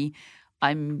than me.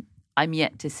 I'm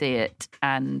yet to see it,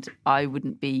 and I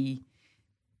wouldn't be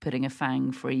putting a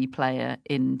fang-free player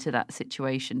into that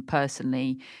situation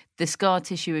personally. The scar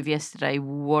tissue of yesterday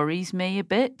worries me a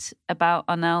bit about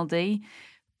Arnaldi,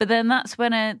 but then that's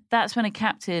when a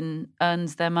captain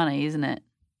earns their money, isn't it?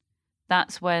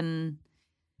 That's when,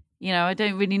 I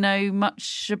don't really know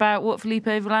much about what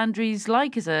Filippo Volandri's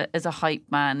like as a hype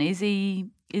man. Is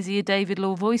he a David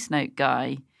Law voice note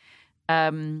guy?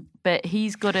 But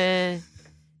he's got to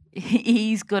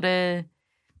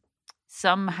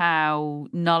somehow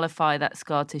nullify that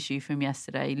scar tissue from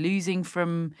yesterday.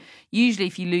 Usually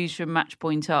if you lose from match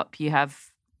point up, you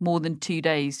have more than 2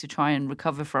 days to try and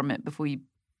recover from it before you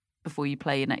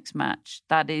play your next match.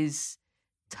 That is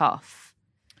tough,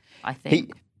 I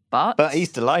think. But he's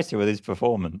delighted with his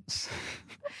performance.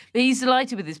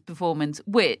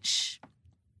 Which,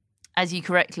 as you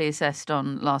correctly assessed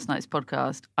on last night's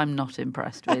podcast, I'm not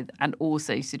impressed with, and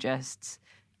also suggests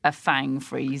a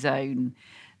fang-free zone.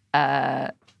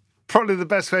 Probably the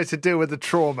best way to deal with the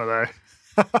trauma, though.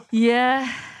 Yeah.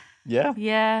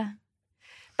 Yeah.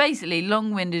 Basically,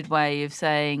 long-winded way of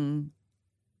saying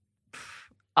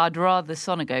I'd rather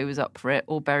Sonego was up for it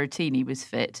or Berrettini was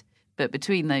fit, but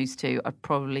between those 2, I'd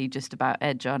probably just about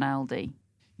edge Arnaldi.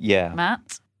 Yeah.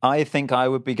 Matt? I think I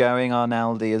would be going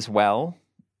Arnaldi as well.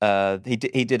 He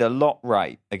did a lot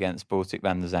right against Botic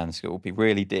van der Zandschulp. He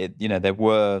really did. There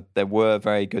were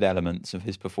very good elements of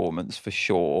his performance for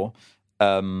sure.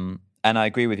 And I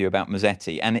agree with you about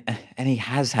Musetti. And he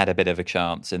has had a bit of a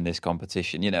chance in this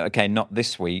competition. Okay, not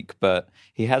this week, but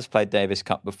he has played Davis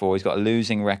Cup before. He's got a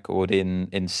losing record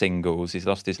in singles. He's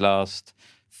lost his last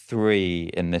 3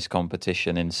 in this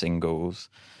competition in singles.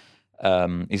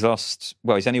 He's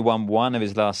only won 1 of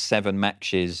his last 7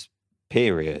 matches,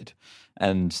 period.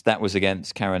 And that was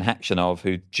against Karen Khachanov,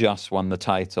 who just won the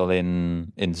title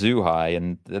in Zhuhai,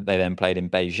 and they then played in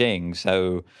Beijing.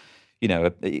 So,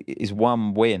 his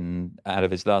one win out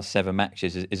of his last 7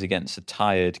 matches is against a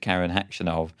tired Karen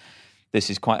Khachanov. This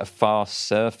is quite a fast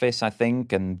surface, I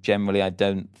think, and generally I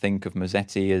don't think of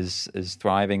Musetti as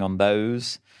thriving on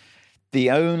those.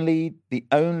 The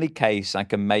only case I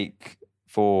can make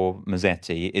for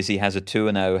Musetti is he has a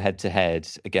 2-0 head-to-head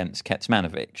against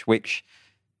Kecmanovic, which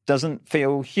doesn't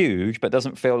feel huge, but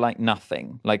doesn't feel like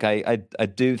nothing. Like I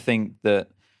do think that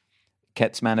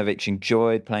Kecmanovic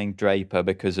enjoyed playing Draper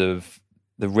because of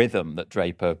the rhythm that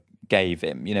Draper gave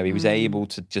him. He was able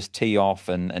to just tee off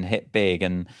and hit big,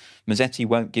 and Musetti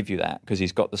won't give you that because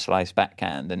he's got the slice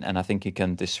backhand, and I think he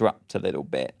can disrupt a little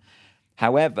bit.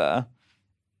 However,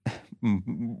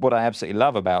 what I absolutely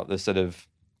love about the sort of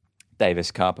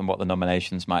Davis Cup and what the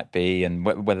nominations might be, and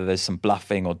whether there's some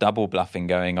bluffing or double bluffing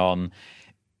going on,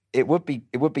 it would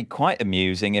be quite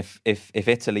amusing if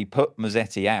Italy put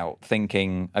Musetti out,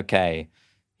 thinking, okay,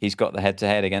 he's got the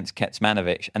head-to-head against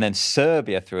Kecmanovic, and then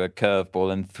Serbia threw a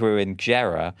curveball and threw in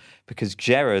Gera, because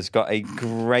Gera's got a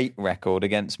great record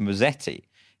against Musetti.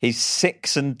 He's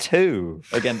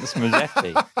 6-2 against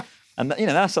Musetti. And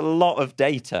that's a lot of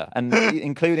data, and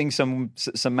including some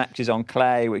matches on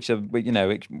clay, which is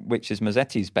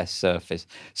Musetti's best surface.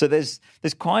 So there's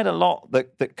quite a lot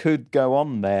that could go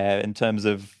on there in terms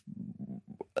of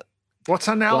what's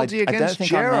Arnaldi against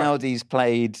Gera. I don't think Arnaldi's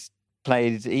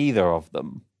played either of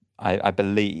them. I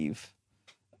believe.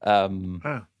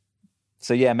 So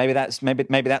yeah, maybe that's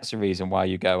the reason why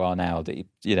you go Arnaldi.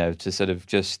 To sort of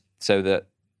just so that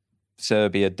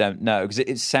Serbia don't know, because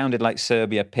it sounded like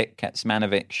Serbia picked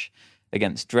Kecmanovic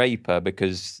against Draper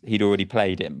because he'd already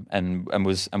played him and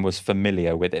was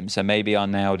familiar with him. So maybe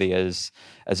Arnaldi as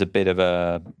a bit of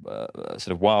a sort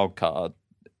of wild card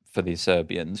for the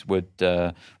Serbians would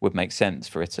make sense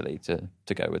for Italy to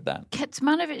go with that.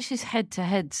 Kecmanovic's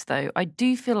head-to-heads, though, I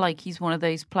do feel like he's one of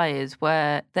those players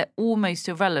where they're almost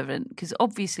irrelevant, because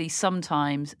obviously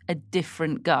sometimes a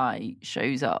different guy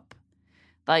shows up.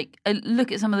 Like,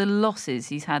 look at some of the losses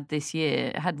he's had this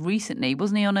year. Had recently,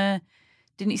 wasn't he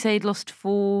didn't he say he'd lost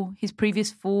his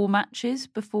previous 4 matches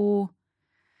before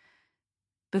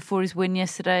his win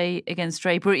yesterday against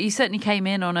Draper? He certainly came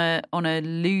in on a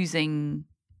losing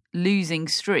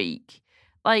streak.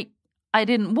 Like, I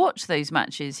didn't watch those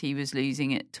matches he was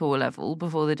losing at tour level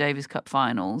before the Davis Cup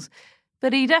finals,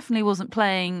 but he definitely wasn't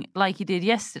playing like he did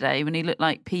yesterday when he looked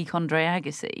like peak Andre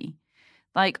Agassi.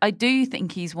 Like, I do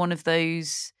think he's one of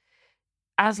those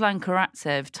Aslan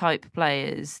Karatsev type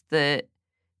players that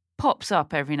pops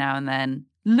up every now and then,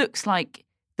 looks like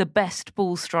the best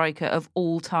ball striker of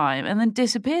all time, and then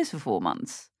disappears for 4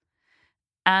 months.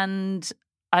 And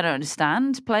I don't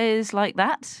understand players like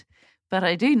that, but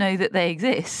I do know that they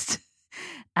exist.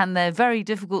 And they're very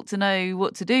difficult to know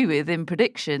what to do with in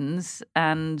predictions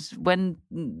and when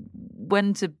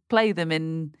to play them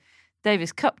in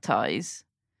Davis Cup ties.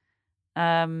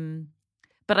 But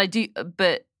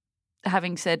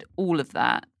having said all of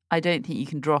that, I don't think you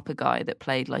can drop a guy that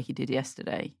played like he did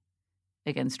yesterday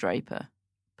against Draper,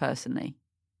 personally.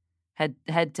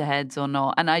 Head-to-heads or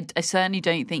not. And I certainly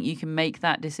don't think you can make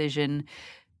that decision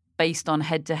based on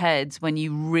head-to-heads when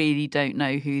you really don't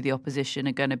know who the opposition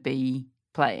are going to be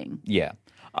playing. Yeah.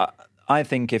 I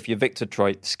think if you're Viktor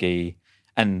Troicki,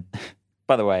 and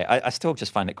by the way, I still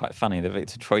just find it quite funny that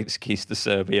Viktor Troicki's the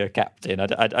Serbia captain.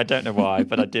 I don't know why,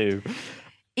 but I do.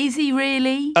 Is he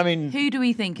really? I mean, who do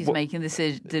we think is making the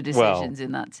decisions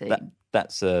in that team?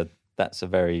 That's a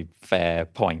very fair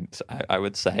point, I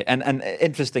would say. And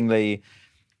interestingly,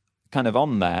 kind of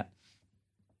on that,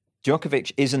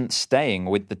 Djokovic isn't staying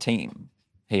with the team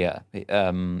here.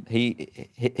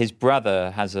 His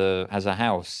brother has a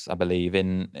house, I believe,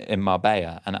 in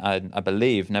Marbella, and I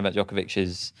believe Novak Djokovic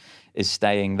is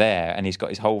staying there, and he's got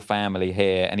his whole family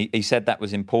here. And he said that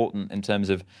was important in terms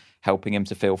of helping him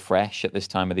to feel fresh at this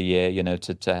time of the year,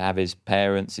 to have his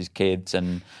parents, his kids,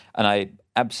 and I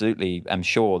absolutely am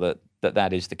sure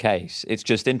that is the case. It's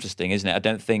just interesting, isn't it? I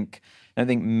don't think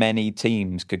many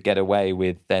teams could get away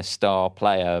with their star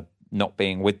player not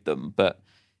being with them, but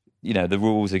the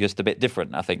rules are just a bit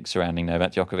different, I think, surrounding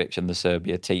Novak Djokovic and the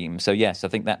Serbia team. So yes, I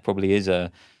think that probably is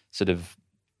a sort of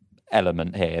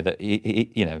element here that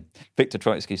he Viktor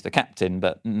Troicki's the captain,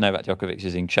 but Novak Djokovic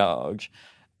is in charge.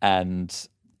 And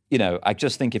I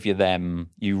just think if you're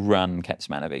them, you run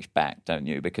Kecmanovic back, don't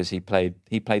you? Because he played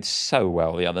so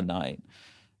well the other night.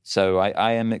 So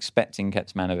I am expecting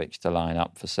Kecmanovic to line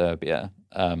up for Serbia,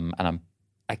 and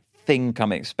I think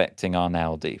I'm expecting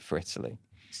Arnaldi for Italy.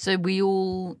 So we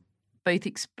all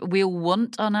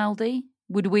want Arnaldi.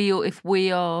 Would we, or if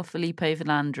we are Felipe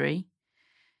Landry,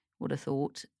 would have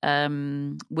thought,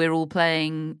 we're all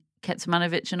playing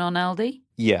Kecmanovic and Arnaldi?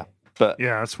 Yeah. But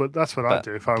yeah, that's what I'd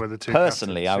do if I were the two.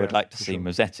 Personally, captains. I would like to see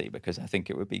Musetti because I think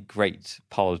it would be great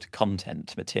pod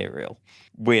content material.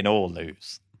 Win or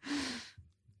lose.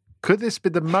 Could this be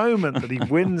the moment that he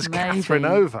wins Catherine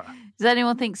over? Does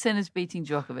anyone think Sinner's beating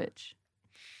Djokovic?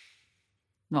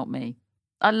 Not me.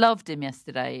 I loved him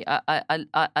yesterday.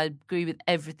 I agree with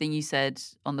everything you said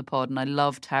on the pod, and I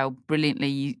loved how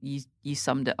brilliantly you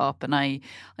summed it up. And I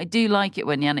do like it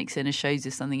when Yannick Sinner shows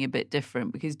us something a bit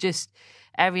different, because just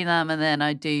every now and then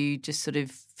I do just sort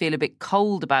of feel a bit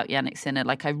cold about Yannick Sinner.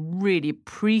 Like, I really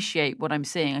appreciate what I'm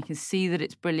seeing. I can see that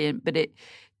it's brilliant, but it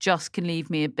just can leave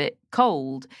me a bit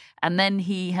cold. And then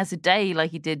he has a day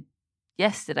like he did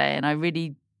yesterday, and I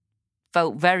really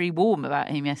felt very warm about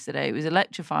him yesterday. It was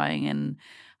electrifying, and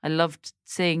I loved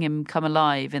seeing him come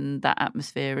alive in that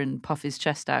atmosphere and puff his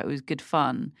chest out. It was good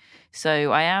fun.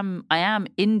 So I am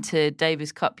into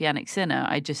Davis Cup Yannick Sinner.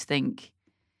 I just think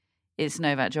it's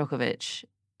Novak Djokovic,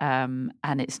 and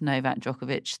it's Novak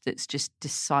Djokovic that's just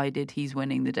decided he's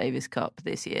winning the Davis Cup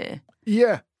this year.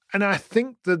 Yeah, and I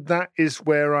think that is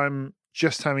where I'm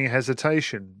just having a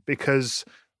hesitation, because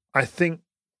I think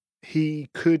he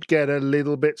could get a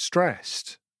little bit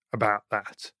stressed about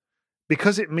that,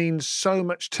 because it means so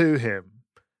much to him.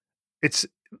 It's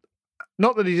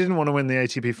not that he didn't want to win the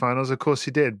ATP finals, of course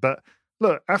he did, but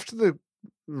look, after the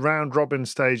round robin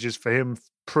stages for him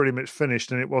pretty much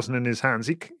finished and it wasn't in his hands,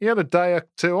 he had a day or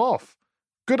two off.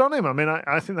 Good on him. I mean,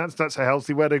 I think that's a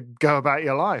healthy way to go about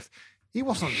your life. He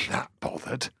wasn't that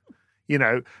bothered, you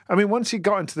know. I mean, once he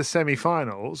got into the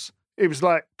semi-finals, it was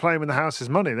like playing with the house's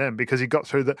money then, because he got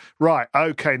through right,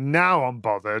 okay, now I'm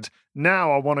bothered.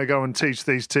 Now I want to go and teach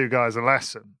these two guys a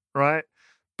lesson, right?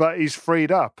 But he's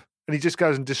freed up and he just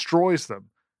goes and destroys them.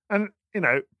 And, you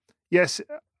know, yes,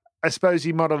 I suppose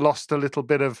he might have lost a little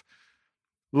bit of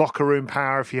locker room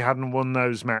power if he hadn't won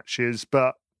those matches,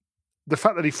 but the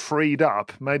fact that he freed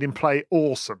up made him play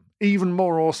awesome, even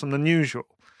more awesome than usual.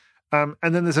 And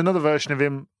then there's another version of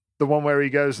him, the one where he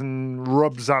goes and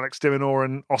rubs Alex de Minaur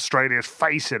and Australia's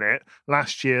face in it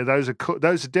last year. Those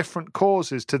are different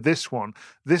causes to this one.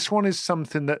 This one is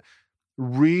something that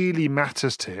really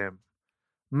matters to him,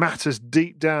 matters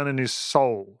deep down in his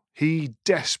soul. He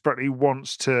desperately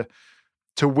wants to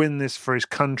win this for his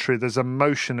country. There's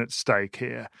emotion at stake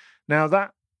here. Now,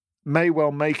 that may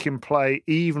well make him play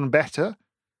even better,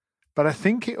 but I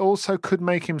think it also could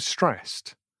make him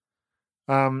stressed.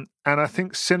 And I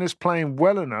think Sinner's playing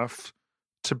well enough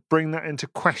to bring that into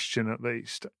question at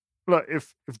least. Look,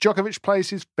 if Djokovic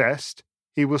plays his best,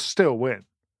 he will still win.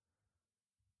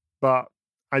 But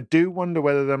I do wonder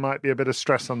whether there might be a bit of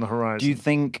stress on the horizon. Do you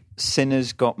think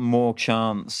Sinner's got more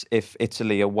chance if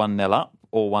Italy are 1-0 up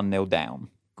or 1-0 down?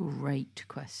 Great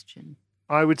question.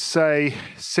 I would say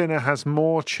Sinner has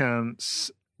more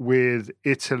chance with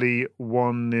Italy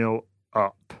 1-0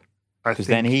 up. Because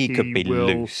then he could be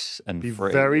loose and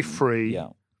free. Very free. Yeah.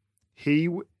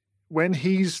 When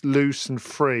he's loose and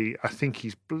free, I think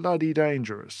he's bloody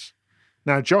dangerous.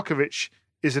 Now, Djokovic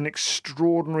is an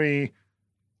extraordinary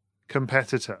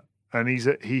competitor, and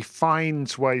he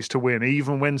finds ways to win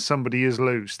even when somebody is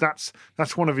loose. That's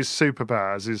one of his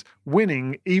superpowers, is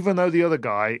winning even though the other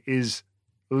guy is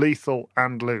lethal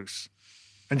and loose,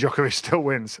 and Djokovic still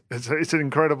wins. It's an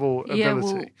incredible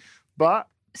ability. But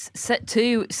set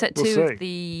two of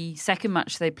the second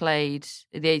match they played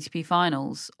in the ATP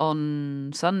finals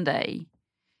on Sunday,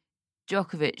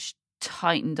 Djokovic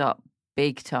tightened up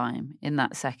big time in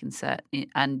that second set,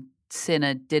 and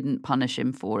Sinner didn't punish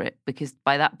him for it, because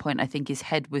by that point I think his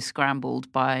head was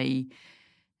scrambled by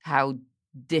how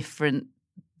different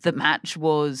the match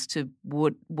was to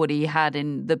what he had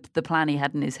in the plan he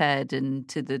had in his head, and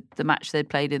to the match they'd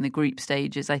played in the group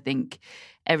stages. I think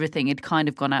everything had kind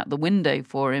of gone out the window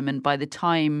for him, and by the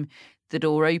time the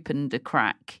door opened a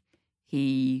crack,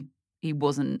 he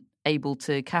wasn't able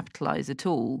to capitalise at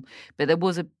all. But there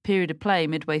was a period of play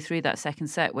midway through that second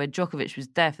set where Djokovic was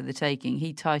there for the taking.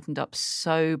 He tightened up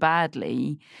so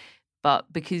badly,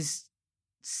 but because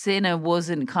Sinner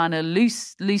wasn't kind of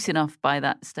loose enough by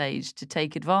that stage to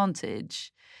take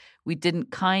advantage, we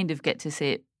didn't kind of get to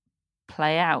see it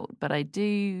play out. But I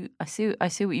see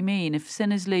what you mean. If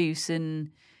Sinner's loose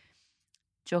and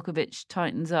Djokovic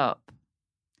tightens up,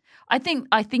 I think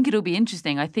it'll be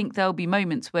interesting. I think there'll be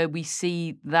moments where we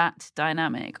see that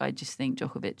dynamic. I just think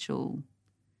Djokovic will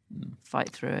fight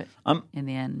through it in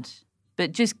the end.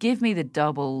 But just give me the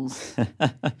doubles.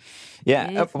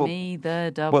 Yeah. Give me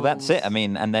the doubles. Well, that's it. I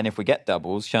mean, and then if we get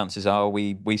doubles, chances are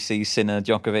we see Sinner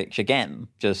Djokovic again,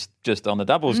 just on the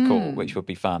doubles court, which would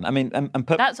be fun. I mean,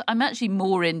 I'm actually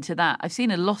more into that. I've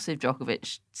seen a lot of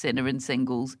Djokovic Sinner in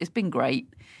singles. It's been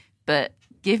great, but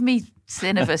give me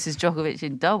Sinner versus Djokovic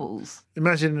in doubles.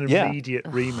 Imagine an immediate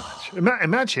rematch.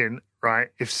 Imagine, right,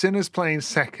 if Sinner's playing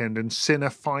second and Sinner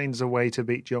finds a way to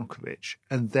beat Djokovic,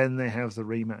 and then they have the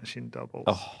rematch in doubles.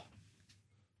 Oh.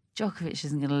 Djokovic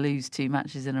isn't going to lose 2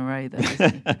 matches in a row, though, is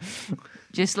he?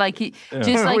 Just like he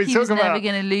was never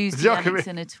going to lose to Jannik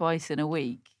Sinner twice in a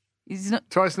week. He's not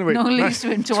twice in a week. Not lose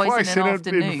to him twice in an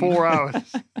afternoon. In 4 hours.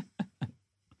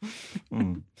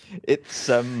 It's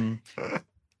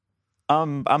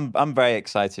I'm very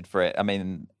excited for it. I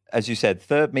mean, as you said,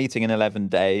 third meeting in 11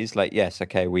 days. Like, yes,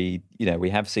 okay, we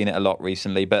have seen it a lot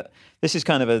recently, but this is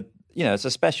kind of it's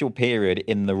a special period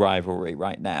in the rivalry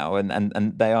right now,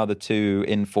 and they are the two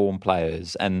informed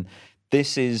players, and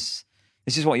this is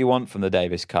what you want from the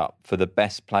Davis Cup, for the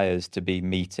best players to be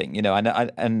meeting.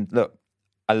 And look,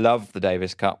 I love the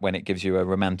Davis Cup when it gives you a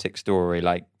romantic story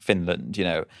like Finland.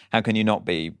 How can you not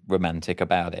be romantic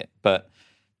about it? But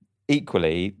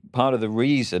equally, part of the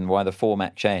reason why the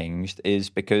format changed is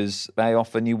because very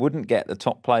often you wouldn't get the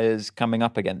top players coming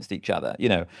up against each other.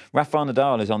 Rafael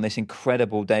Nadal is on this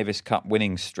incredible Davis Cup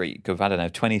winning streak of,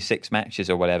 26 matches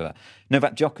or whatever.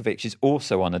 Novak Djokovic is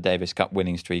also on a Davis Cup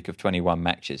winning streak of 21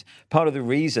 matches. Part of the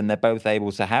reason they're both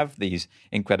able to have these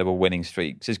incredible winning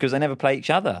streaks is because they never play each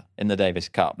other in the Davis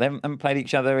Cup. They haven't played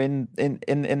each other in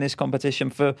this competition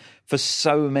for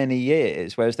so many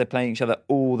years, whereas they're playing each other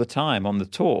all the time on the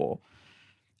tour.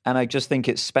 And I just think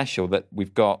it's special that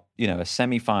we've got, a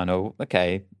semi-final.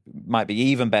 Okay, might be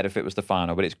even better if it was the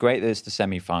final, but it's great that it's the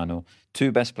semi-final.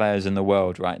 2 best players in the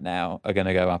world right now are going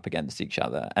to go up against each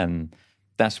other, and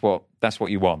that's what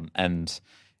you want. And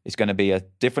it's going to be a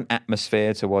different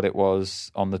atmosphere to what it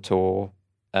was on the tour,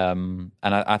 and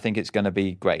I think it's going to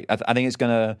be great. I think it's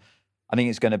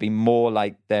going to be more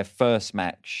like their first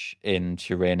match in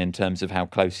Turin in terms of how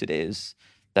close it is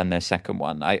than their second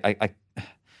one. I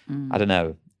don't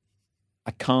know. I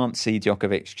can't see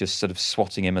Djokovic just sort of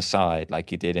swatting him aside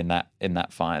like he did in that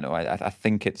final. I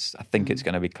think it's going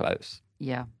to be close.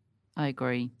 Yeah, I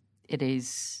agree. It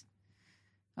is.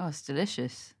 Oh, it's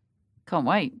delicious. Can't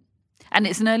wait. And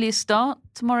it's an earlier start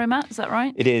tomorrow, Matt. Is that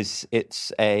right? It is.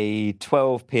 It's a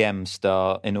 12 p.m.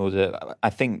 start. I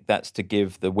think that's to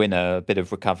give the winner a bit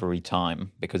of recovery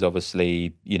time, because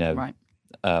obviously, right.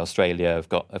 Australia have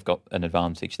got an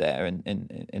advantage there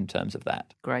in terms of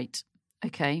that. Great.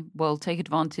 Okay, well, take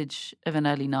advantage of an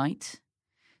early night.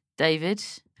 David,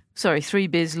 3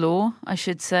 beers law, I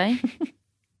should say.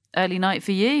 Early night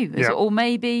for you. Yeah. Or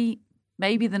maybe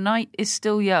the night is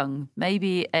still young.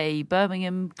 Maybe a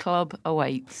Birmingham club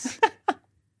awaits.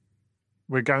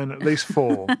 We're going at least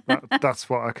 4. That's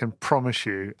what I can promise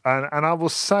you. And I will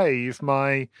save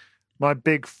my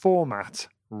big format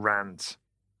rant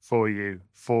for you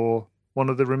for one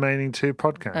of the remaining 2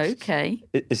 podcasts. Okay.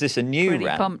 Is this a new Pretty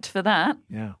rant? pumped for that.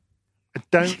 Yeah. I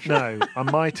don't know. I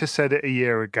might have said it a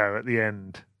year ago at the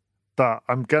end, but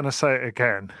I'm going to say it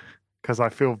again because I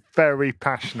feel very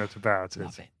passionate about it.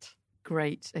 Love it.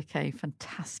 Great. Okay,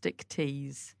 fantastic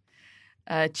tease.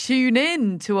 Tune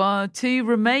in to our 2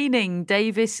 remaining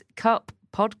Davis Cup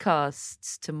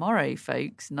podcasts tomorrow,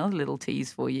 folks. Another little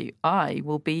tease for you. I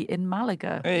will be in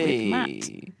Malaga with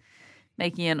Matt,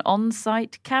 making an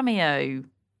on-site cameo.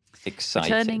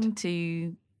 Excited.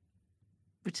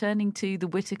 Returning to the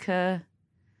Whittaker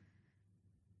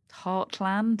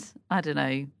heartland. I don't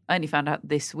know. I only found out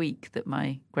this week that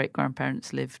my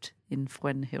great-grandparents lived in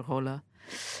Fuengirola.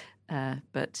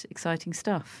 But exciting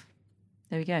stuff.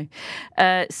 There we go.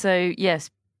 So, yes,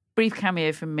 brief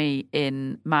cameo from me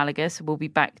in Malaga. So we'll be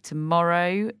back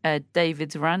tomorrow.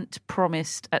 David's rant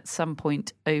promised at some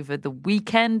point over the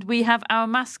weekend. We have our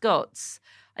mascots.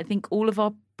 I think all of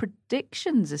our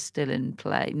predictions are still in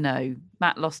play. No,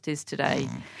 Matt lost his today.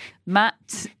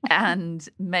 Matt and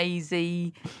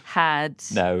Maisie had...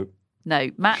 No,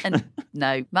 Matt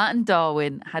and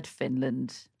Darwin had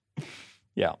Finland.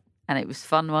 Yeah. And it was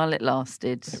fun while it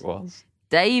lasted. It was.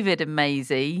 David and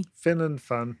Maisie... Finland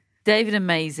fun. David and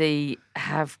Maisie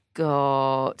have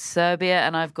got Serbia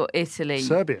and I've got Italy.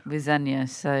 Serbia. With Xenia.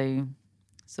 So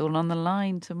it's all on the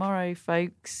line tomorrow,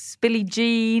 folks. Billie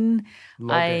Jean.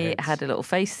 I had a little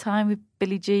FaceTime with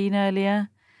Billie Jean earlier.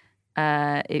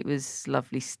 It was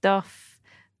lovely stuff.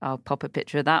 I'll pop a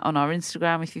picture of that on our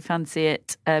Instagram if you fancy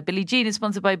it. Billie Jean is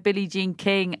sponsored by Billie Jean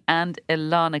King and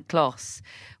Ilana Kloss.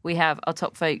 We have our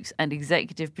top folks and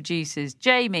executive producers,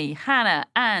 Jamie, Hannah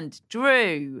and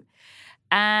Drew.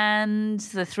 And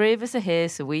the three of us are here,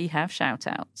 so we have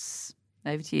shout-outs.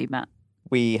 Over to you, Matt.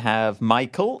 We have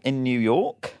Michael in New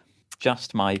York.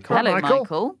 Just Michael. Hello, Michael.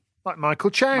 Michael. Like Michael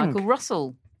Chang. Michael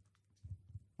Russell.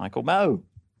 Michael Moe.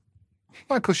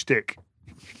 Michael Stick.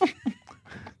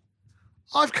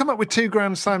 I've come up with 2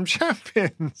 Grand Slam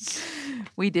champions.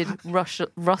 We did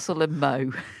Russell and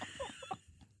Moe.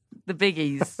 The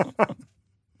biggies.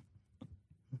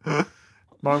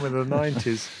 Mine were the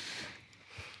 90s.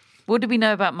 What do we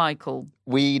know about Michael?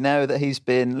 We know that he's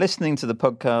been listening to the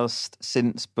podcast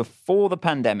since before the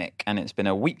pandemic, and it's been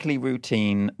a weekly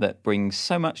routine that brings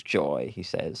so much joy, he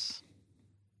says.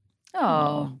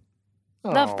 Oh,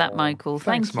 love that, Michael.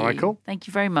 Thanks, Thank you. Michael. Thank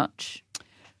you very much.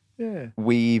 Yeah.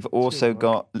 We've also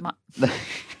got...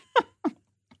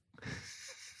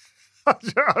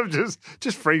 I've just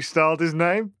freestyled his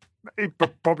name. He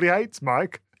probably hates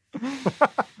Mike.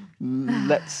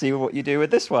 Let's see what you do with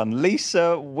this one.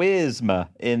 Lisa Wiersma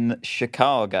in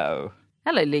Chicago.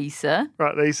 Hello, Lisa.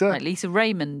 Right, Lisa. Like Lisa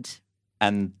Raymond.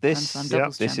 And this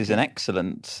is an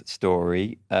excellent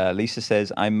story. Lisa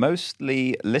says, I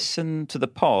mostly listen to the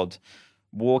pod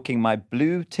walking my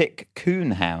blue tick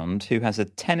coonhound who has a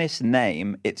tennis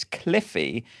name. It's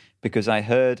Cliffy because I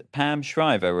heard Pam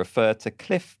Shriver refer to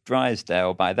Cliff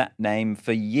Drysdale by that name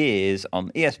for years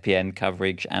on ESPN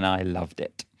coverage, and I loved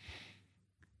it.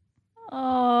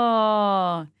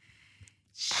 Oh,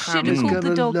 should have called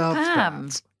the dog Pam.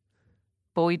 That.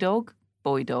 Boy dog,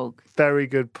 boy dog. Very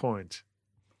good point.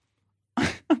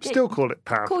 Still call it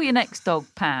Pam. Call your next dog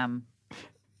Pam.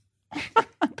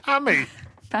 Pammy.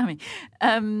 Pammy.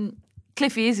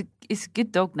 Cliffy is a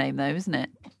good dog name, though, isn't it?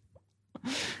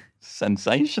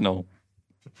 Sensational.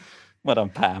 Well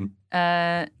done, Pam.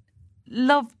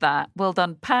 Love that. Well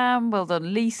done, Pam. Well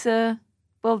done, Lisa.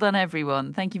 Well done,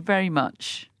 everyone. Thank you very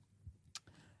much.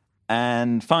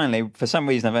 And finally, for some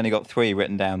reason, I've only got 3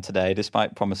 written down today,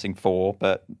 despite promising 4,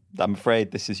 but I'm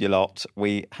afraid this is your lot.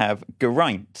 We have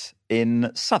Geraint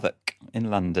in Southwark in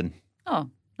London. Oh,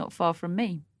 not far from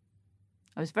me.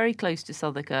 I was very close to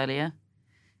Southwark earlier,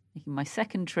 making my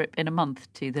second trip in a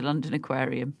month to the London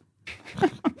Aquarium.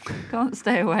 Can't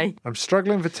stay away. I'm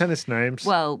struggling for tennis names.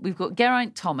 Well, we've got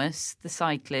Geraint Thomas, the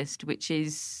cyclist, which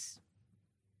is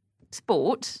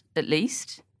sport, at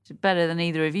least. It's better than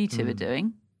either of you two are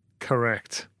doing.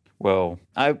 Correct. Well,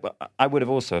 I would have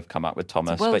also have come up with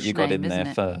Thomas, but you got name, in there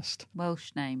it? first.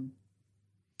 Welsh name.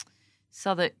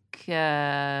 Southwark.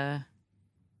 Tom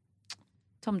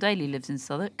Daly lives in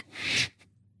Southwark.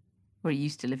 Or he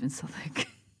used to live in Southwark.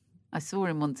 I saw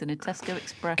him once in a Tesco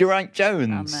Express. Geraint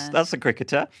Jones. That's a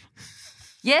cricketer.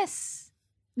 Yes.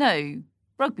 No.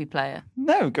 Rugby player.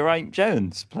 No, Geraint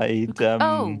Jones played...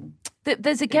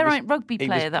 there's a Geraint rugby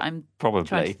player that I'm probably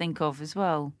trying to think of as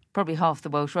well. Probably half the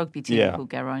Welsh rugby team are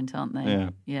called Geraint, aren't they?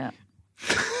 Yeah.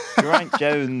 Geraint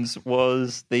Jones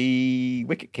was the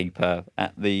wicketkeeper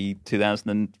at the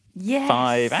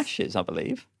 2005 Ashes, I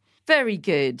believe. Very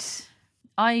good.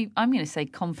 I'm going to say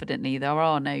confidently there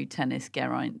are no tennis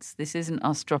Geraints. This isn't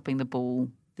us dropping the ball.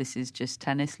 This is just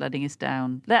tennis letting us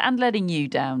down. And letting you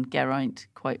down, Geraint,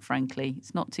 quite frankly.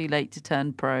 It's not too late to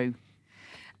turn pro.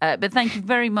 But thank you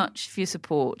very much for your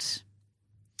support.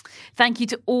 Thank you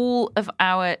to all of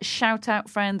our shout-out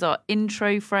friends, our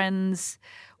intro friends,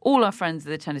 all our friends of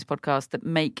the Tennis Podcast that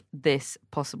make this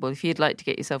possible. If you'd like to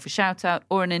get yourself a shout-out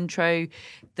or an intro,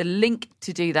 the link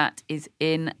to do that is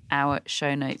in our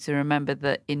show notes. And remember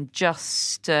that in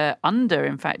just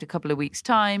in fact, a couple of weeks'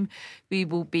 time, we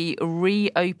will be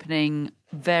reopening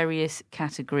various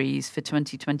categories for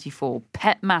 2024.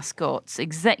 Pet mascots,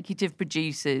 executive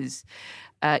producers,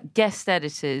 guest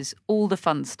editors, all the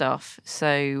fun stuff.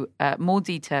 So more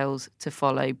details to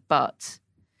follow. But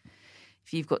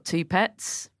if you've got 2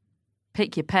 pets,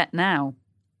 pick your pet now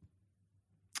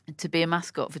to be a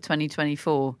mascot for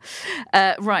 2024.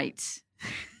 Right.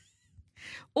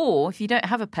 Or if you don't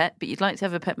have a pet, but you'd like to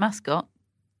have a pet mascot,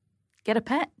 get a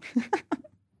pet.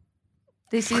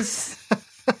 This is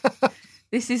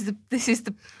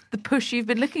the push you've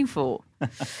been looking for.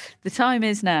 The time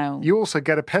is now. You also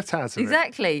get a pet out of it.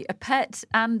 Exactly. A pet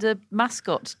and a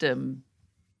mascotdom.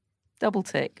 Double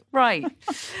tick. Right.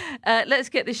 Let's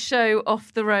get this show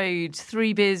off the road.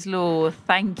 3 Beers Law,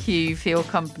 thank you for your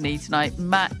company tonight.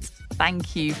 Matt,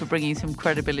 thank you for bringing some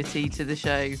credibility to the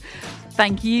show.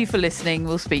 Thank you for listening.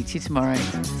 We'll speak to you tomorrow.